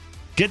nothing.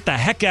 Get the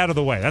heck out of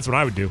the way. That's what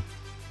I would do.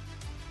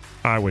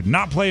 I would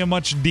not play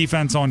much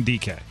defense on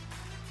DK.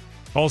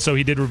 Also,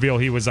 he did reveal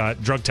he was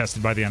drug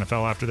tested by the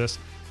NFL after this.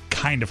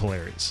 Kind of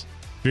hilarious.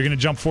 If you're going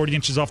to jump 40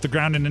 inches off the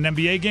ground in an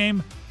NBA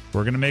game,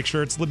 we're going to make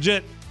sure it's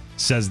legit,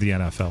 says the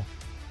NFL.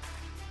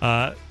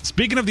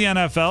 Speaking of the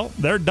NFL,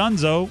 they're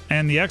donezo,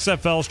 and the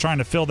XFL is trying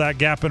to fill that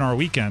gap in our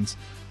weekends.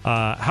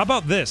 How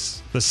about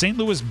this? The St.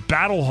 Louis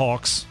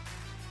Battlehawks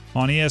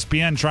on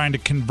ESPN trying to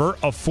convert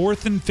a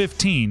 4th and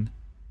 15,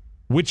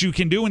 which you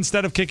can do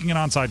instead of kicking an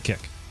onside kick.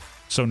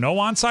 So no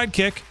onside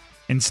kick.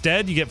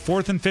 Instead, you get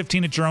 4th and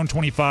 15 at your own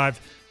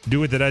 25. Do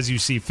with it as you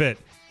see fit.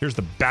 Here's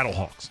the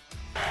Battlehawks.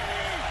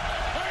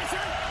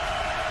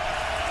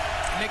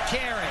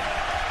 McCarron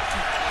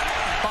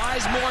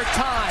buys more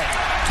time,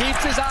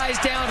 keeps his eyes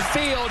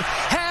downfield,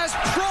 has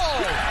Pro.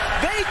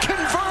 They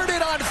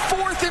converted on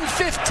 4th and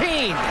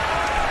 15.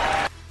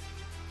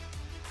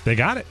 They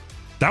got it.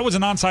 That was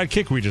an onside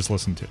kick we just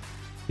listened to.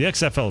 The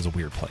XFL is a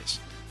weird place.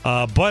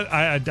 But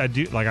I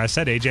do, like I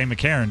said, A.J.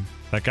 McCarron,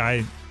 that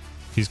guy,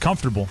 he's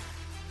comfortable,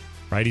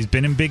 right? He's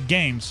been in big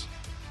games.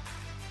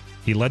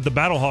 He led the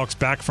Battlehawks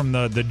back from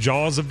the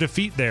jaws of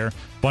defeat there.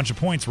 Bunch of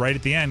points right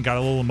at the end. Got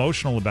a little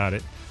emotional about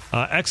it.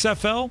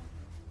 XFL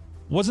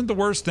wasn't the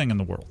worst thing in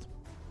the world.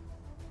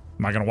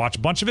 Am I going to watch a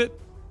bunch of it?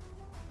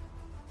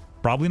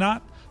 Probably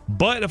not.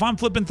 But if I'm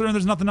flipping through and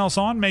there's nothing else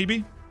on,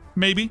 maybe.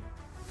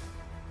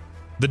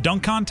 The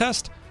dunk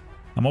contest,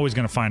 I'm always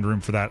going to find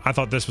room for that. I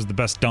thought this was the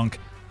best dunk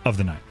of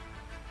the night.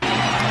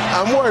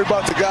 I'm worried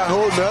about the guy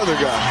holding the other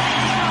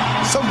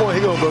guy. Some point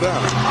he gonna go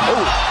down.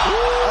 Oh,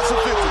 that's a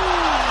 50.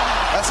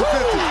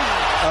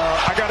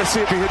 I got to see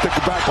if he hit the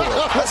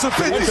backboard. That's a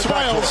 50.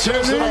 Smile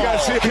says it all. I got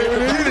to see if he hit the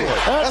backboard.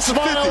 That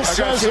smile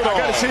says it all. I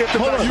got to see if the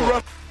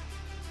backboard.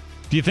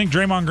 Do you think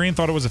Draymond Green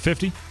thought it was a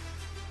 50?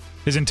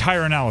 His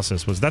entire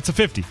analysis was, that's a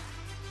 50.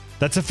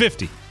 That's a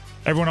 50.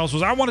 Everyone else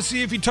was, I want to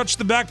see if he touched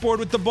the backboard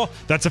with the ball.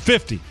 That's a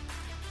 50.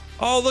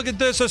 Oh, look at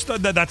this.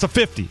 That's a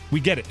 50. We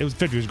get it. It was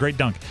 50. It was a great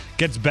dunk.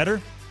 Gets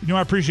better. You know what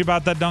I appreciate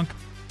about that dunk?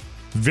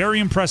 Very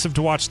impressive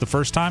to watch the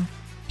first time.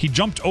 He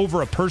jumped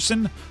over a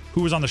person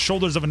who was on the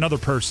shoulders of another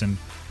person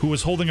who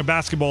was holding a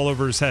basketball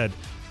over his head,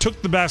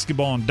 took the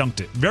basketball and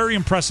dunked it. Very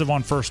impressive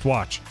on first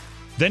watch.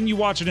 Then you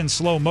watch it in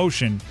slow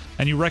motion,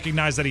 and you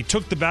recognize that he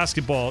took the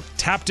basketball,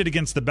 tapped it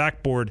against the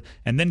backboard,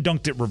 and then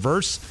dunked it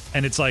reverse.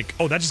 And it's like,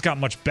 oh, that just got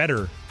much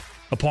better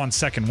upon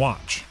second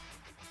watch.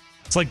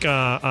 It's like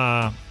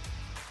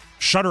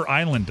Shutter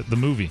Island, the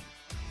movie.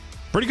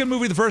 Pretty good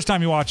movie the first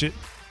time you watch it.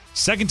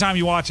 Second time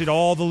you watch it,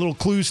 all the little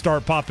clues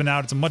start popping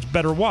out. It's a much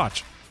better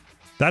watch.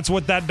 That's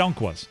what that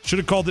dunk was. Should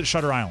have called it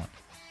Shutter Island.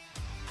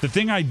 The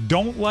thing I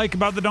don't like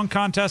about the dunk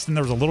contest, and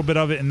there was a little bit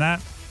of it in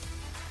that,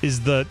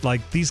 is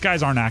these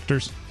guys aren't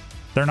actors.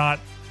 They're not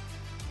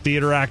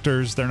theater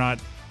actors. They're not.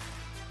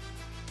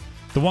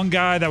 The one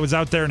guy that was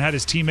out there and had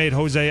his teammate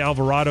Jose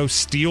Alvarado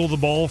steal the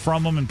ball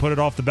from him and put it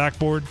off the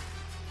backboard.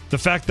 The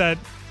fact that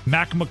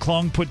Mac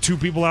McClung put two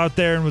people out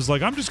there and was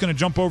like, I'm just going to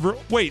jump over.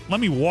 Wait, let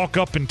me walk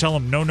up and tell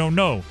him,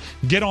 no.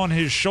 Get on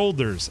his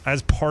shoulders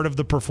as part of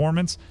the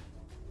performance.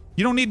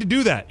 You don't need to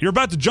do that. You're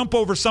about to jump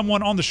over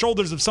someone on the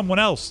shoulders of someone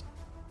else.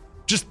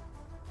 Just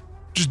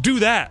do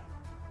that.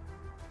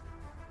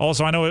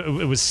 Also, I know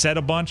it was said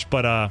a bunch,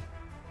 but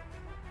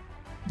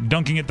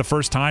dunking it the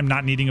first time,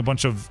 not needing a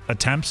bunch of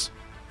attempts,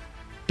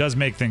 does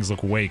make things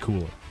look way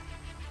cooler.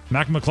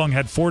 Mac McClung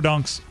had 4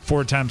 dunks,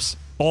 4 attempts,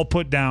 all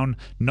put down,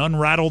 none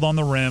rattled on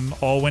the rim,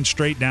 all went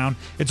straight down.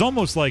 It's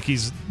almost like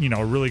he's,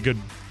 a really good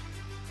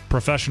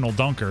professional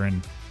dunker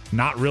and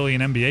not really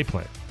an NBA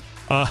player.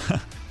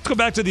 Let's go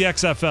back to the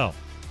XFL.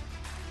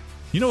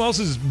 You know who else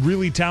is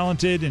really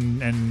talented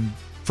and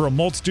for a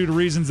multitude of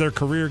reasons their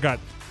career got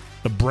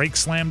the brake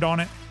slammed on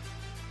it?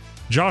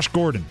 Josh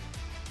Gordon.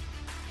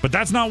 But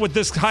that's not what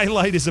this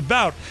highlight is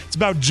about. It's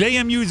about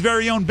JMU's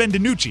very own Ben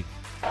DiNucci.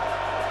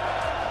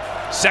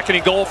 Second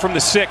and goal from the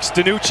 6,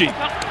 DiNucci.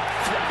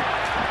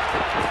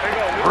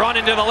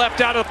 Running to the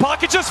left out of the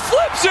pocket, just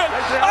flips it.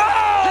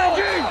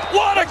 Oh,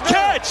 what a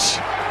catch.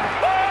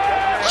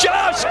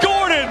 Josh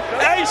Gordon,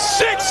 a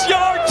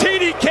 6-yard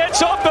TD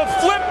catch off the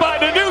flip by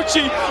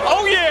DiNucci.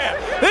 Oh, yeah,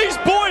 these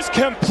boys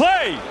can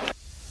play.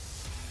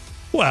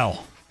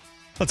 Well,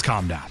 let's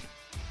calm down.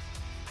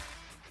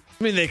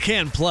 I mean, they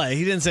can play.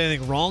 He didn't say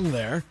anything wrong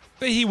there.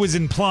 He was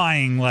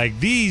implying,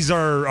 these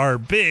are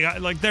big.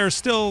 They're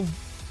still...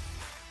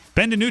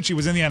 Ben DiNucci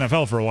was in the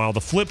NFL for a while.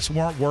 The flips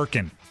weren't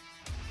working.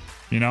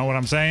 You know what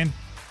I'm saying?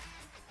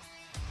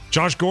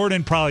 Josh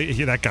Gordon,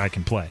 that guy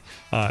can play.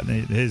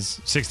 His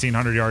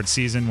 1,600-yard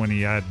season when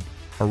he had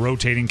a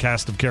rotating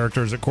cast of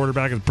characters at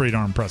quarterback is pretty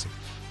darn impressive.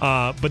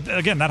 But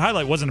again, that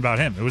highlight wasn't about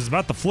him. It was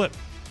about the flip.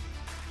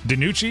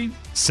 DiNucci,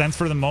 sense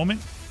for the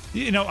moment.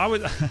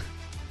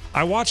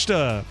 I watched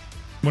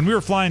when we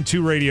were flying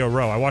to Radio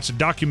Row, I watched a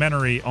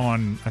documentary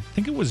on, I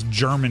think it was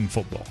German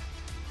football.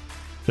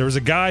 There was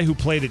a guy who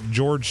played at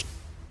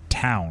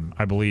Georgetown,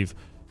 I believe,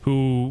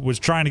 who was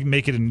trying to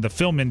make it in the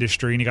film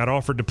industry, and he got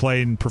offered to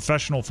play in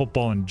professional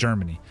football in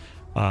Germany.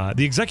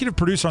 The executive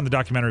producer on the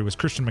documentary was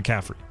Christian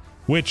McCaffrey,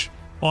 which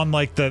on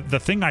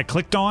the thing I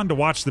clicked on to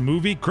watch the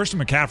movie, Christian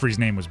McCaffrey's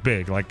name was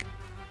big. I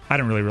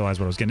didn't really realize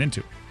what I was getting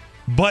into.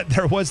 But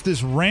there was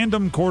this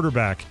random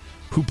quarterback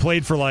who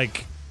played for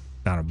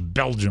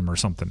Belgium or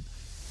something,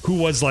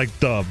 who was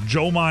the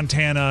Joe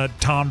Montana,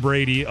 Tom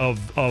Brady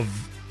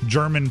of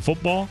German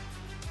football.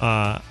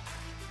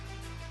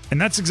 And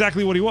that's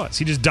exactly what he was.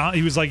 He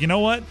was like, you know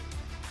what?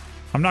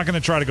 I'm not going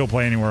to try to go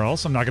play anywhere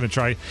else. I'm not going to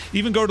try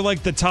even go to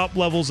the top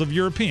levels of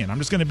European. I'm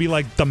just going to be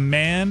the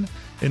man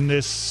in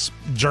this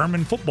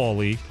German football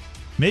league.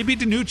 Maybe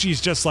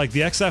DiNucci's just the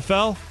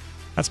XFL.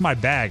 That's my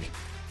bag.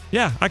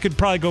 Yeah, I could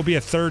probably go be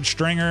a third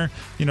stringer,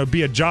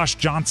 be a Josh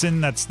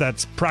Johnson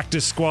that's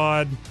practice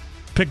squad,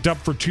 picked up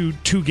for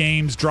two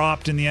games,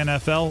 dropped in the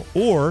NFL,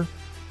 or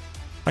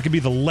I could be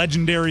the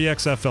legendary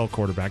XFL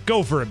quarterback.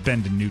 Go for it,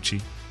 Ben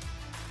DiNucci.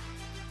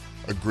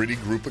 A gritty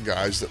group of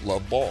guys that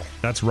love ball.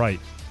 That's right.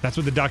 That's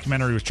what the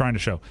documentary was trying to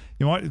show.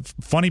 You know what?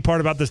 Funny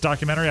part about this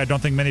documentary, I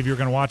don't think many of you are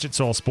going to watch it,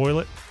 so I'll spoil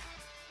it.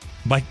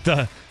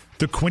 The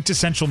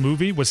quintessential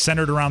movie was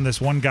centered around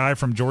this one guy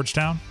from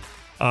Georgetown.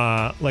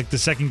 The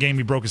second game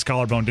he broke his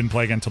collarbone, didn't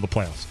play again until the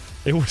playoffs.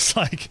 It was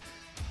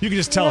you could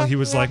just tell he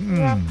was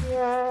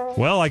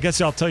well, I guess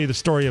I'll tell you the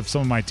story of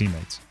some of my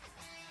teammates.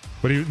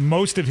 But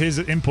most of his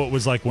input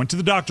was went to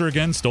the doctor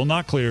again, still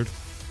not cleared.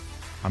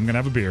 I'm going to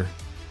have a beer.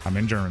 I'm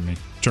in Germany.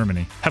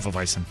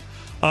 Hefeweizen.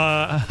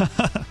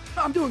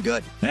 I'm doing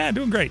good. Yeah,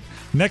 doing great.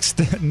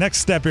 Next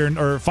step here,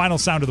 or final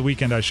sound of the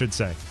weekend, I should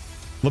say.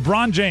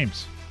 LeBron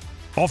James,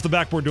 off the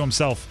backboard to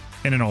himself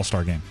in an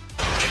All-Star game.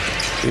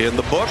 In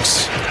the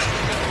books.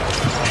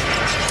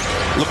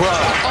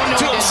 LeBron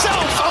to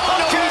himself.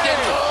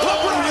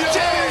 LeBron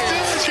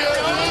James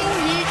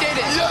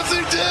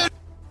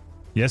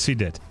Yes, he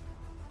did.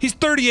 He's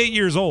 38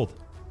 years old.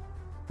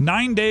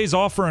 9 days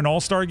off for an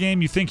all-star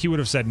game. You think he would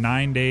have said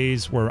 9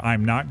 days where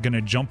I'm not going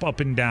to jump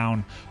up and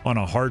down on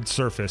a hard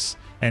surface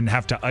and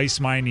have to ice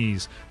my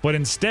knees. But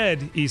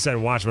instead, he said,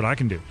 watch what I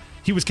can do.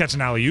 He was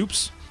catching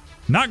alley-oops.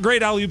 Not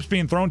great alley-oops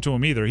being thrown to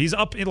him either. He's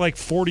up in like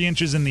 40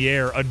 inches in the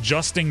air,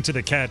 adjusting to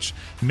the catch,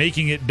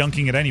 making it,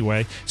 dunking it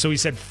anyway. So he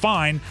said,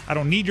 fine, I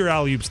don't need your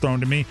alley-oops thrown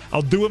to me.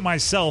 I'll do it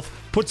myself.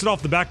 Puts it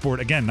off the backboard.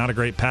 Again, not a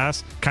great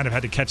pass. Kind of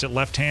had to catch it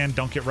left hand,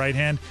 dunk it right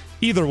hand.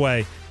 Either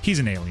way, he's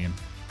an alien.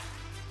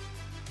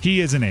 He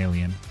is an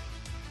alien.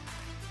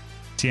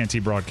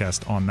 TNT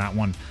broadcast on that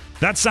one.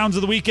 That sounds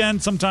of the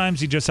weekend.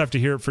 Sometimes you just have to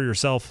hear it for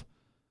yourself.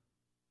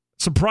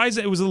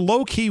 Surprising. It was a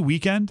low-key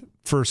weekend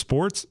for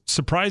sports.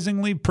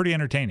 Surprisingly pretty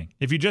entertaining.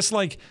 If you just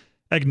like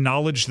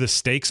acknowledge the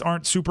stakes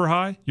aren't super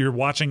high, you're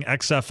watching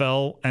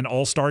XFL and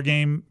All-Star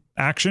Game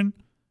action.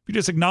 If you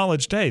just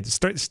acknowledged, hey,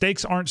 the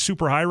stakes aren't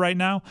super high right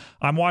now.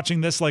 I'm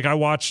watching this like I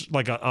watch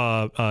like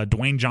a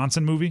Dwayne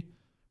Johnson movie.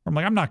 I'm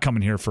like, I'm not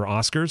coming here for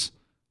Oscars.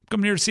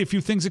 Coming here to see a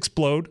few things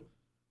explode,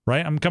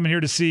 right? I'm coming here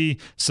to see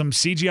some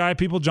CGI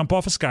people jump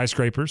off of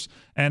skyscrapers,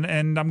 and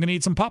I'm going to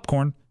eat some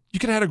popcorn. You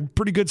could have had a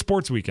pretty good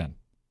sports weekend.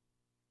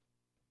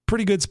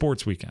 Pretty good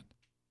sports weekend.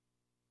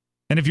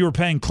 And if you were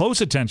paying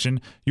close attention,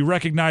 you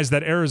recognize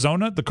that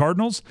Arizona, the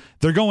Cardinals,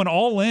 they're going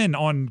all in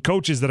on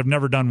coaches that have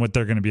never done what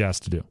they're going to be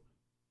asked to do.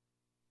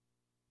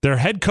 Their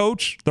head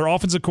coach, their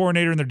offensive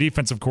coordinator, and their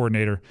defensive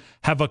coordinator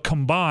have a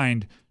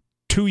combined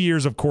 2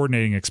 years of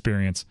coordinating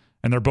experience,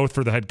 and they're both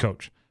for the head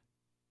coach.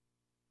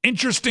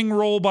 Interesting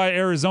role by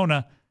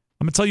Arizona.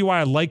 I'm going to tell you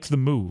why I liked the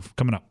move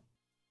coming up.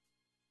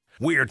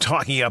 We're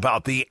talking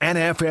about the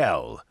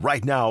NFL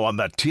right now on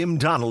the Tim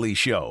Donnelly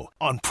Show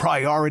on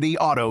Priority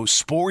Auto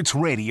Sports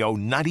Radio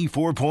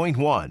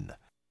 94.1.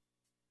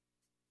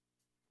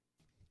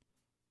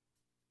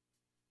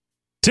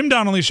 Tim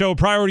Donnelly Show,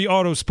 Priority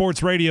Auto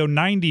Sports Radio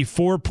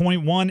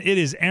 94.1. It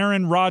is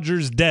Aaron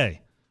Rodgers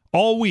Day.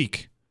 All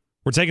week,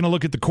 we're taking a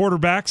look at the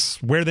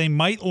quarterbacks, where they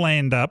might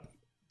line up,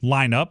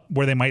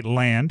 where they might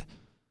land.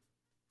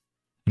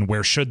 And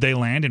where should they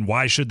land, and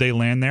why should they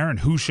land there,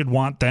 and who should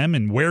want them,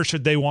 and where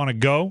should they want to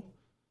go?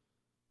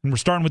 And we're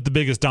starting with the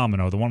biggest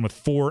domino, the one with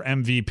 4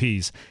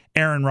 MVPs,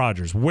 Aaron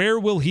Rodgers. Where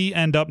will he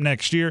end up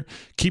next year?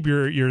 Keep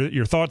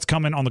your thoughts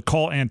coming on the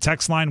call and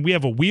text line. We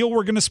have a wheel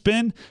we're going to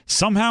spin.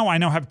 Somehow I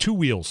now have 2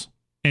 wheels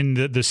in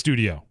the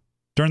studio.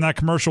 During that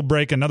commercial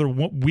break, another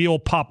wheel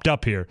popped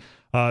up here.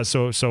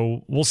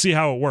 So we'll see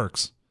how it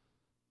works.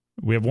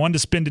 We have one to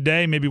spin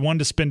today, maybe one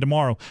to spin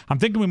tomorrow. I'm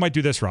thinking we might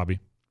do this,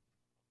 Robbie.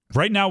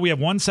 Right now, we have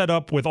one set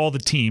up with all the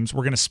teams.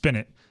 We're going to spin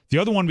it. The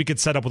other one we could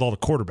set up with all the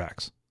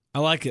quarterbacks. I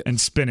like it.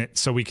 And spin it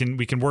so we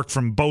can work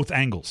from both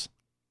angles,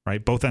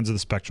 right? Both ends of the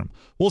spectrum.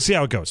 We'll see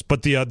how it goes.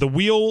 But the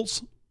wheel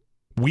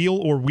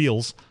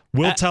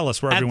will tell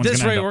us where everyone's going to end up. At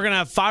this rate, we're going to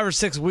have 5 or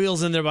 6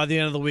 wheels in there by the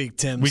end of the week,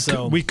 Tim.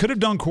 We could have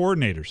done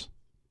coordinators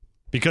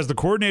because the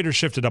coordinators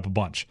shifted up a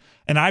bunch.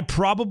 And I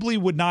probably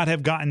would not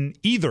have gotten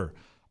either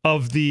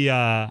of the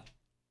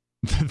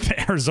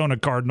Arizona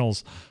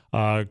Cardinals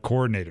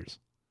coordinators.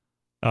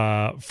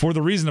 For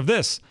the reason of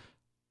this,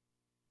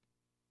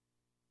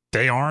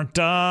 they aren't,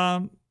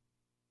 I'm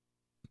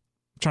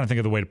trying to think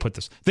of the way to put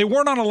this. They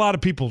weren't on a lot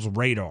of people's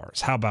radars.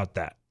 How about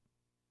that?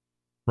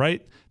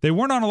 Right? They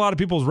weren't on a lot of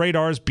people's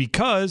radars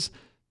because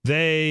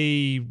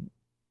they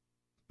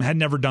had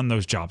never done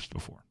those jobs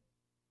before.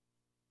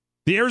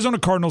 The Arizona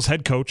Cardinals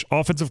head coach,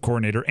 offensive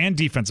coordinator, and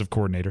defensive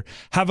coordinator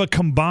have a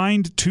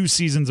combined 2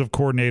 seasons of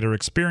coordinator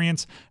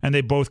experience, and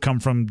they both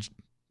come from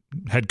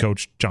head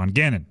coach John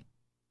Gannon.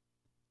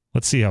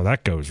 Let's see how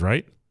that goes,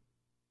 right?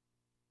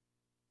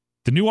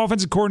 The new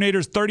offensive coordinator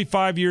is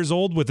 35 years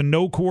old with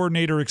no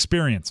coordinator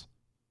experience.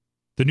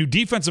 The new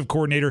defensive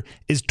coordinator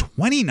is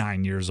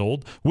 29 years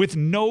old with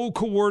no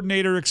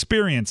coordinator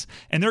experience.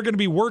 And they're going to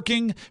be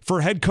working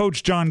for head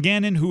coach John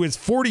Gannon, who is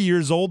 40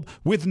 years old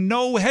with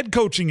no head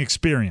coaching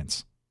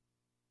experience.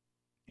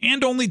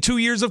 And only 2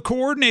 years of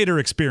coordinator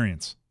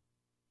experience.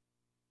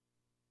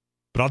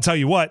 But I'll tell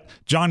you what,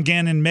 John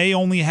Gannon may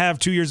only have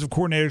 2 years of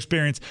coordinator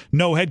experience,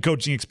 no head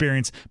coaching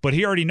experience, but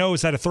he already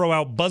knows how to throw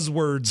out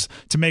buzzwords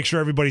to make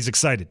sure everybody's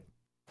excited.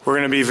 We're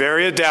going to be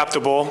very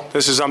adaptable.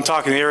 I'm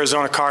talking the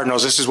Arizona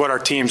Cardinals. This is what our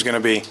team's going to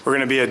be. We're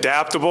going to be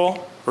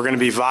adaptable. We're going to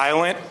be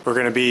violent. We're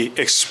going to be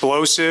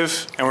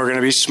explosive, and we're going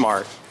to be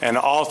smart. And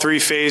all 3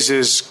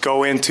 phases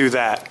go into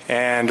that.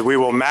 And we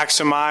will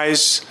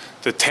maximize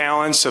the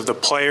talents of the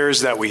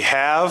players that we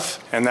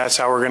have, and that's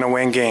how we're going to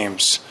win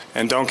games.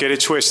 And don't get it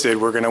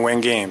twisted, we're going to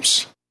win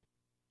games.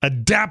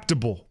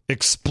 Adaptable,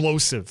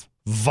 explosive,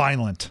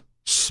 violent,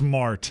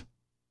 smart.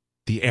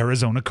 The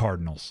Arizona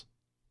Cardinals.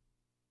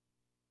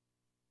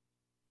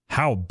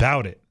 How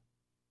about it?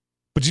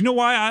 But you know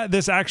why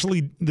this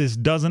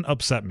doesn't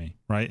upset me,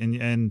 right?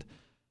 And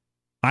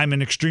I'm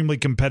an extremely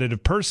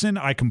competitive person.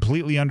 I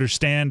completely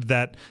understand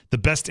that the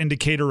best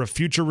indicator of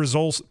future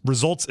results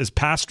is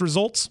past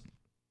results.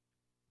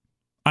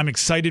 I'm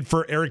excited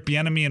for Eric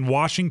Bieniemy in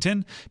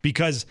Washington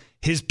because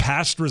his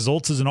past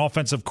results as an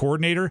offensive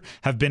coordinator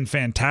have been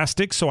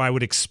fantastic. So I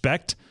would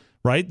expect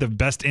right? The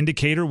best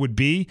indicator would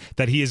be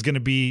that he is going to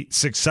be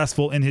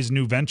successful in his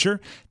new venture.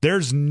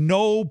 There's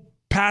no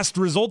past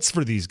results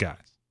for these guys.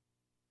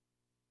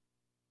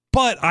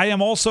 But I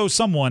am also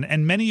someone,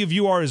 and many of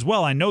you are as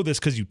well, I know this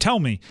because you tell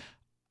me,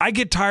 I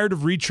get tired of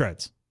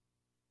retreads.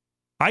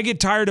 I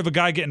get tired of a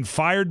guy getting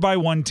fired by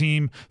one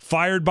team,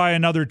 fired by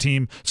another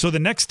team, so the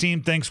next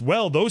team thinks,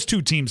 well, those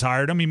two teams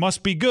hired him, he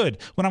must be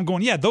good. When I'm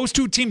going, yeah, those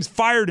two teams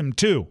fired him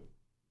too.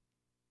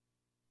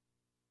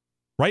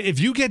 Right?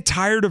 If you get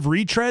tired of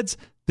retreads,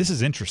 this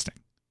is interesting.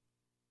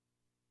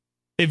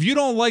 If you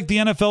don't like the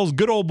NFL's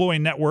good old boy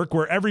network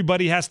where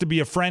everybody has to be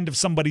a friend of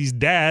somebody's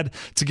dad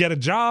to get a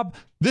job,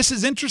 this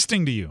is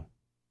interesting to you.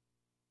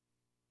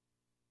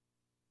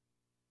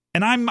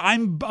 And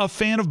I'm a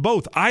fan of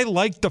both. I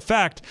like the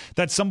fact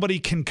that somebody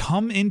can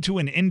come into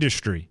an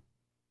industry,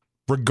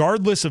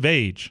 regardless of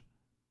age,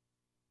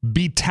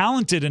 be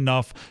talented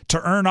enough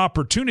to earn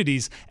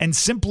opportunities and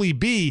simply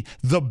be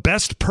the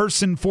best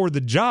person for the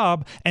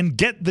job and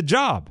get the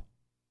job.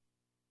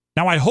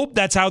 Now, I hope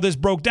that's how this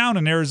broke down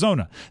in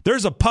Arizona.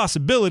 There's a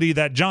possibility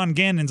that John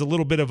Gannon's a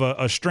little bit of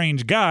a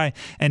strange guy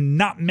and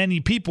not many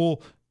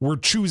people were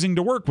choosing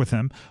to work with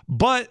him.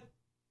 But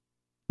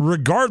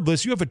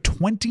regardless, you have a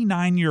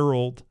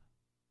 29-year-old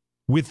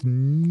with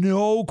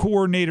no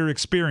coordinator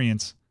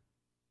experience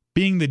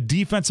being the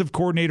defensive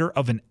coordinator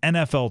of an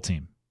NFL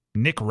team,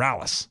 Nick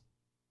Rallis.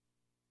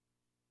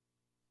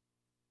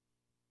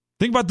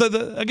 Think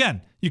about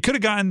again, you could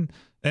have gotten,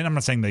 and I'm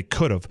not saying they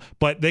could have,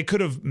 but they could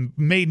have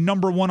made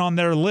number one on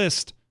their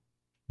list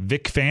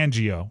Vic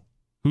Fangio,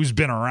 who's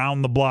been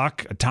around the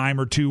block a time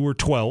or two or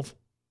 12.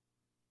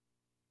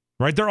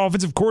 Right? Their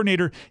offensive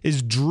coordinator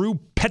is Drew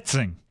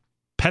Petzing.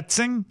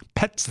 Petzing?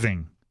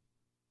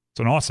 It's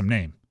an awesome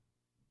name.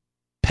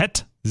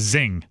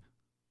 Petzing.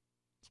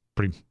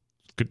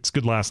 It's a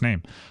good last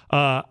name.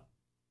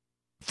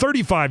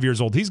 35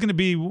 years old. He's going to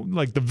be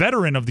like the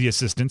veteran of the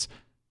assistants.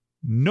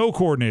 No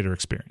coordinator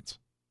experience.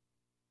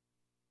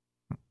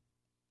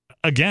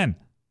 Again,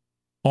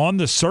 on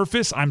the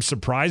surface, I'm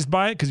surprised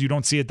by it because you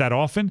don't see it that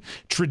often.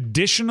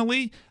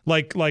 Traditionally,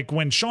 like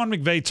when Sean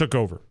McVay took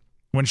over.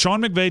 When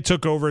Sean McVay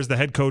took over as the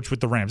head coach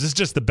with the Rams, this is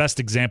just the best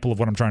example of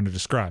what I'm trying to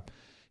describe.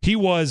 He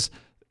was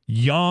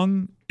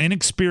young,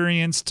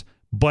 inexperienced,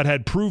 but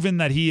had proven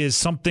that he is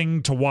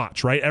something to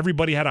watch, right?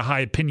 Everybody had a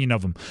high opinion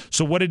of him.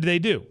 So what did they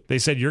do? They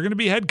said, you're going to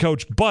be head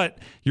coach, but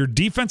your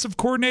defensive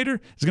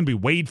coordinator is going to be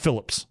Wade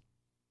Phillips.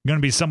 Going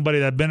to be somebody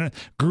that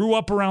grew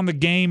up around the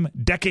game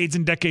decades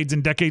and decades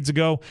and decades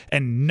ago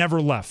and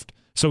never left.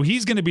 So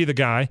he's going to be the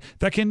guy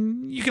that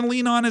you can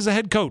lean on as a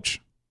head coach.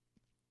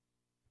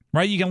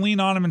 Right? You can lean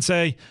on him and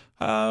say,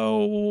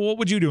 what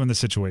would you do in this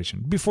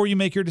situation before you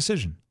make your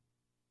decision?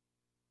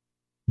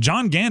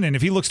 John Gannon,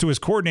 if he looks to his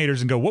coordinators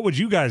and go, what would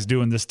you guys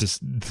do in this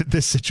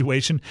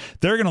situation?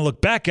 They're going to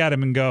look back at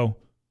him and go,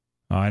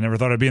 I never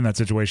thought I'd be in that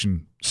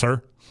situation,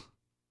 sir.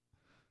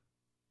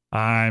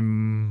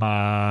 I'm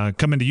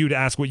coming to you to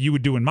ask what you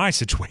would do in my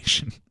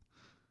situation.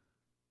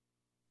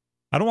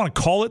 I don't want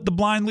to call it the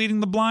blind leading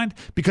the blind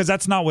because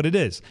that's not what it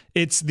is.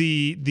 It's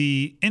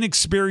the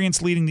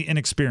inexperienced leading the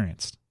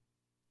inexperienced.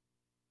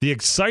 The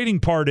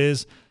exciting part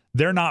is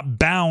they're not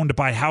bound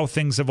by how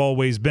things have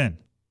always been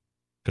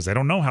because they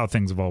don't know how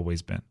things have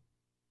always been.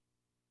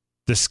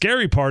 The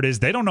scary part is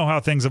they don't know how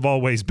things have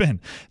always been.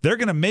 They're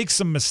going to make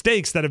some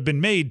mistakes that have been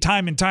made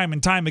time and time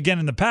and time again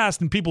in the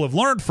past and people have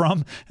learned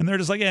from, and they're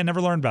just like, yeah, I never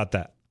learned about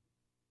that.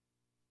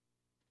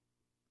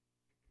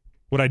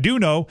 What I do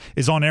know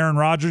is on Aaron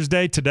Rodgers'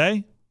 day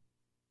today,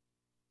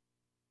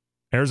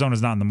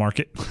 Arizona's not in the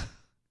market.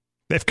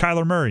 They have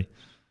Kyler Murray. Do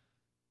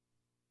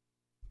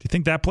you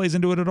think that plays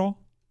into it at all?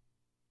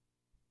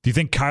 Do you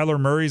think Kyler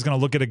Murray is going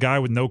to look at a guy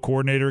with no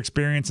coordinator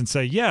experience and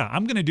say, yeah,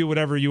 I'm going to do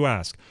whatever you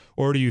ask?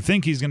 Or do you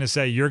think he's going to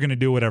say, you're going to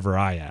do whatever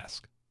I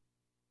ask?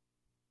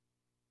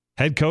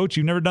 Head coach,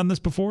 you've never done this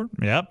before?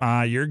 Yep,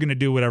 you're going to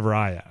do whatever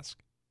I ask.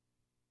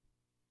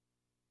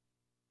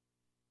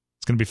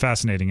 It's going to be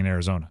fascinating in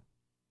Arizona.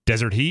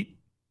 Desert heat,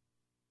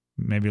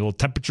 maybe a little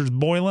temperatures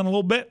boiling a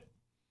little bit.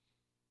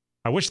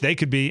 I wish they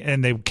could be,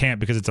 and they can't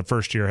because it's a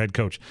first-year head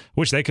coach. I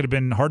wish they could have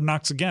been Hard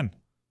Knocks again.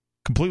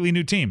 Completely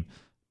new team.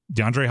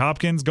 DeAndre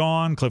Hopkins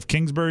gone, Cliff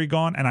Kingsbury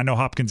gone, and I know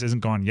Hopkins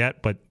isn't gone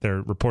yet, but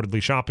they're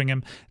reportedly shopping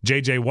him.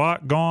 J.J.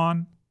 Watt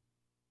gone.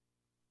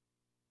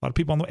 A lot of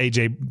people on the way.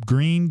 A.J.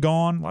 Green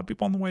gone. A lot of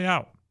people on the way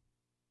out.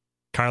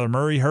 Kyler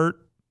Murray hurt.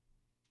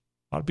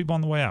 A lot of people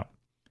on the way out.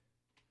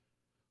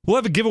 We'll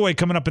have a giveaway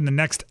coming up in the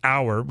next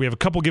hour. We have a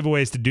couple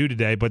giveaways to do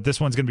today, but this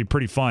one's going to be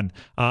pretty fun.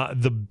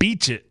 The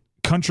Beach It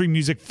Country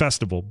Music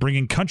Festival,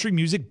 bringing country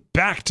music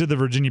back to the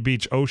Virginia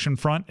Beach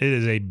oceanfront. It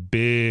is a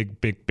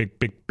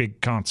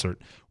big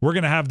concert. We're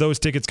going to have those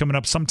tickets coming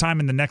up sometime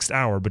in the next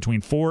hour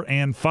between 4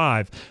 and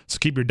 5, so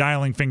keep your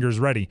dialing fingers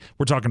ready.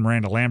 We're talking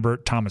Miranda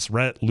Lambert, Thomas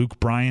Rhett, Luke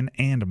Bryan,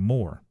 and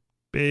more.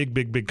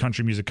 Big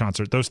country music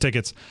concert. Those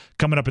tickets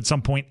coming up at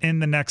some point in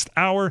the next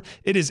hour.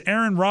 It is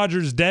Aaron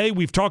Rodgers Day.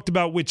 We've talked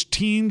about which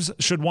teams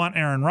should want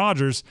Aaron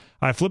Rodgers.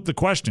 I flipped the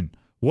question.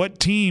 What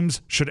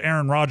teams should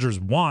Aaron Rodgers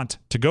want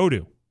to go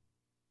to?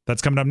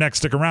 That's coming up next.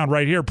 Stick around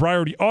right here.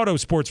 Priority Auto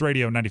Sports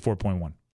Radio 94.1.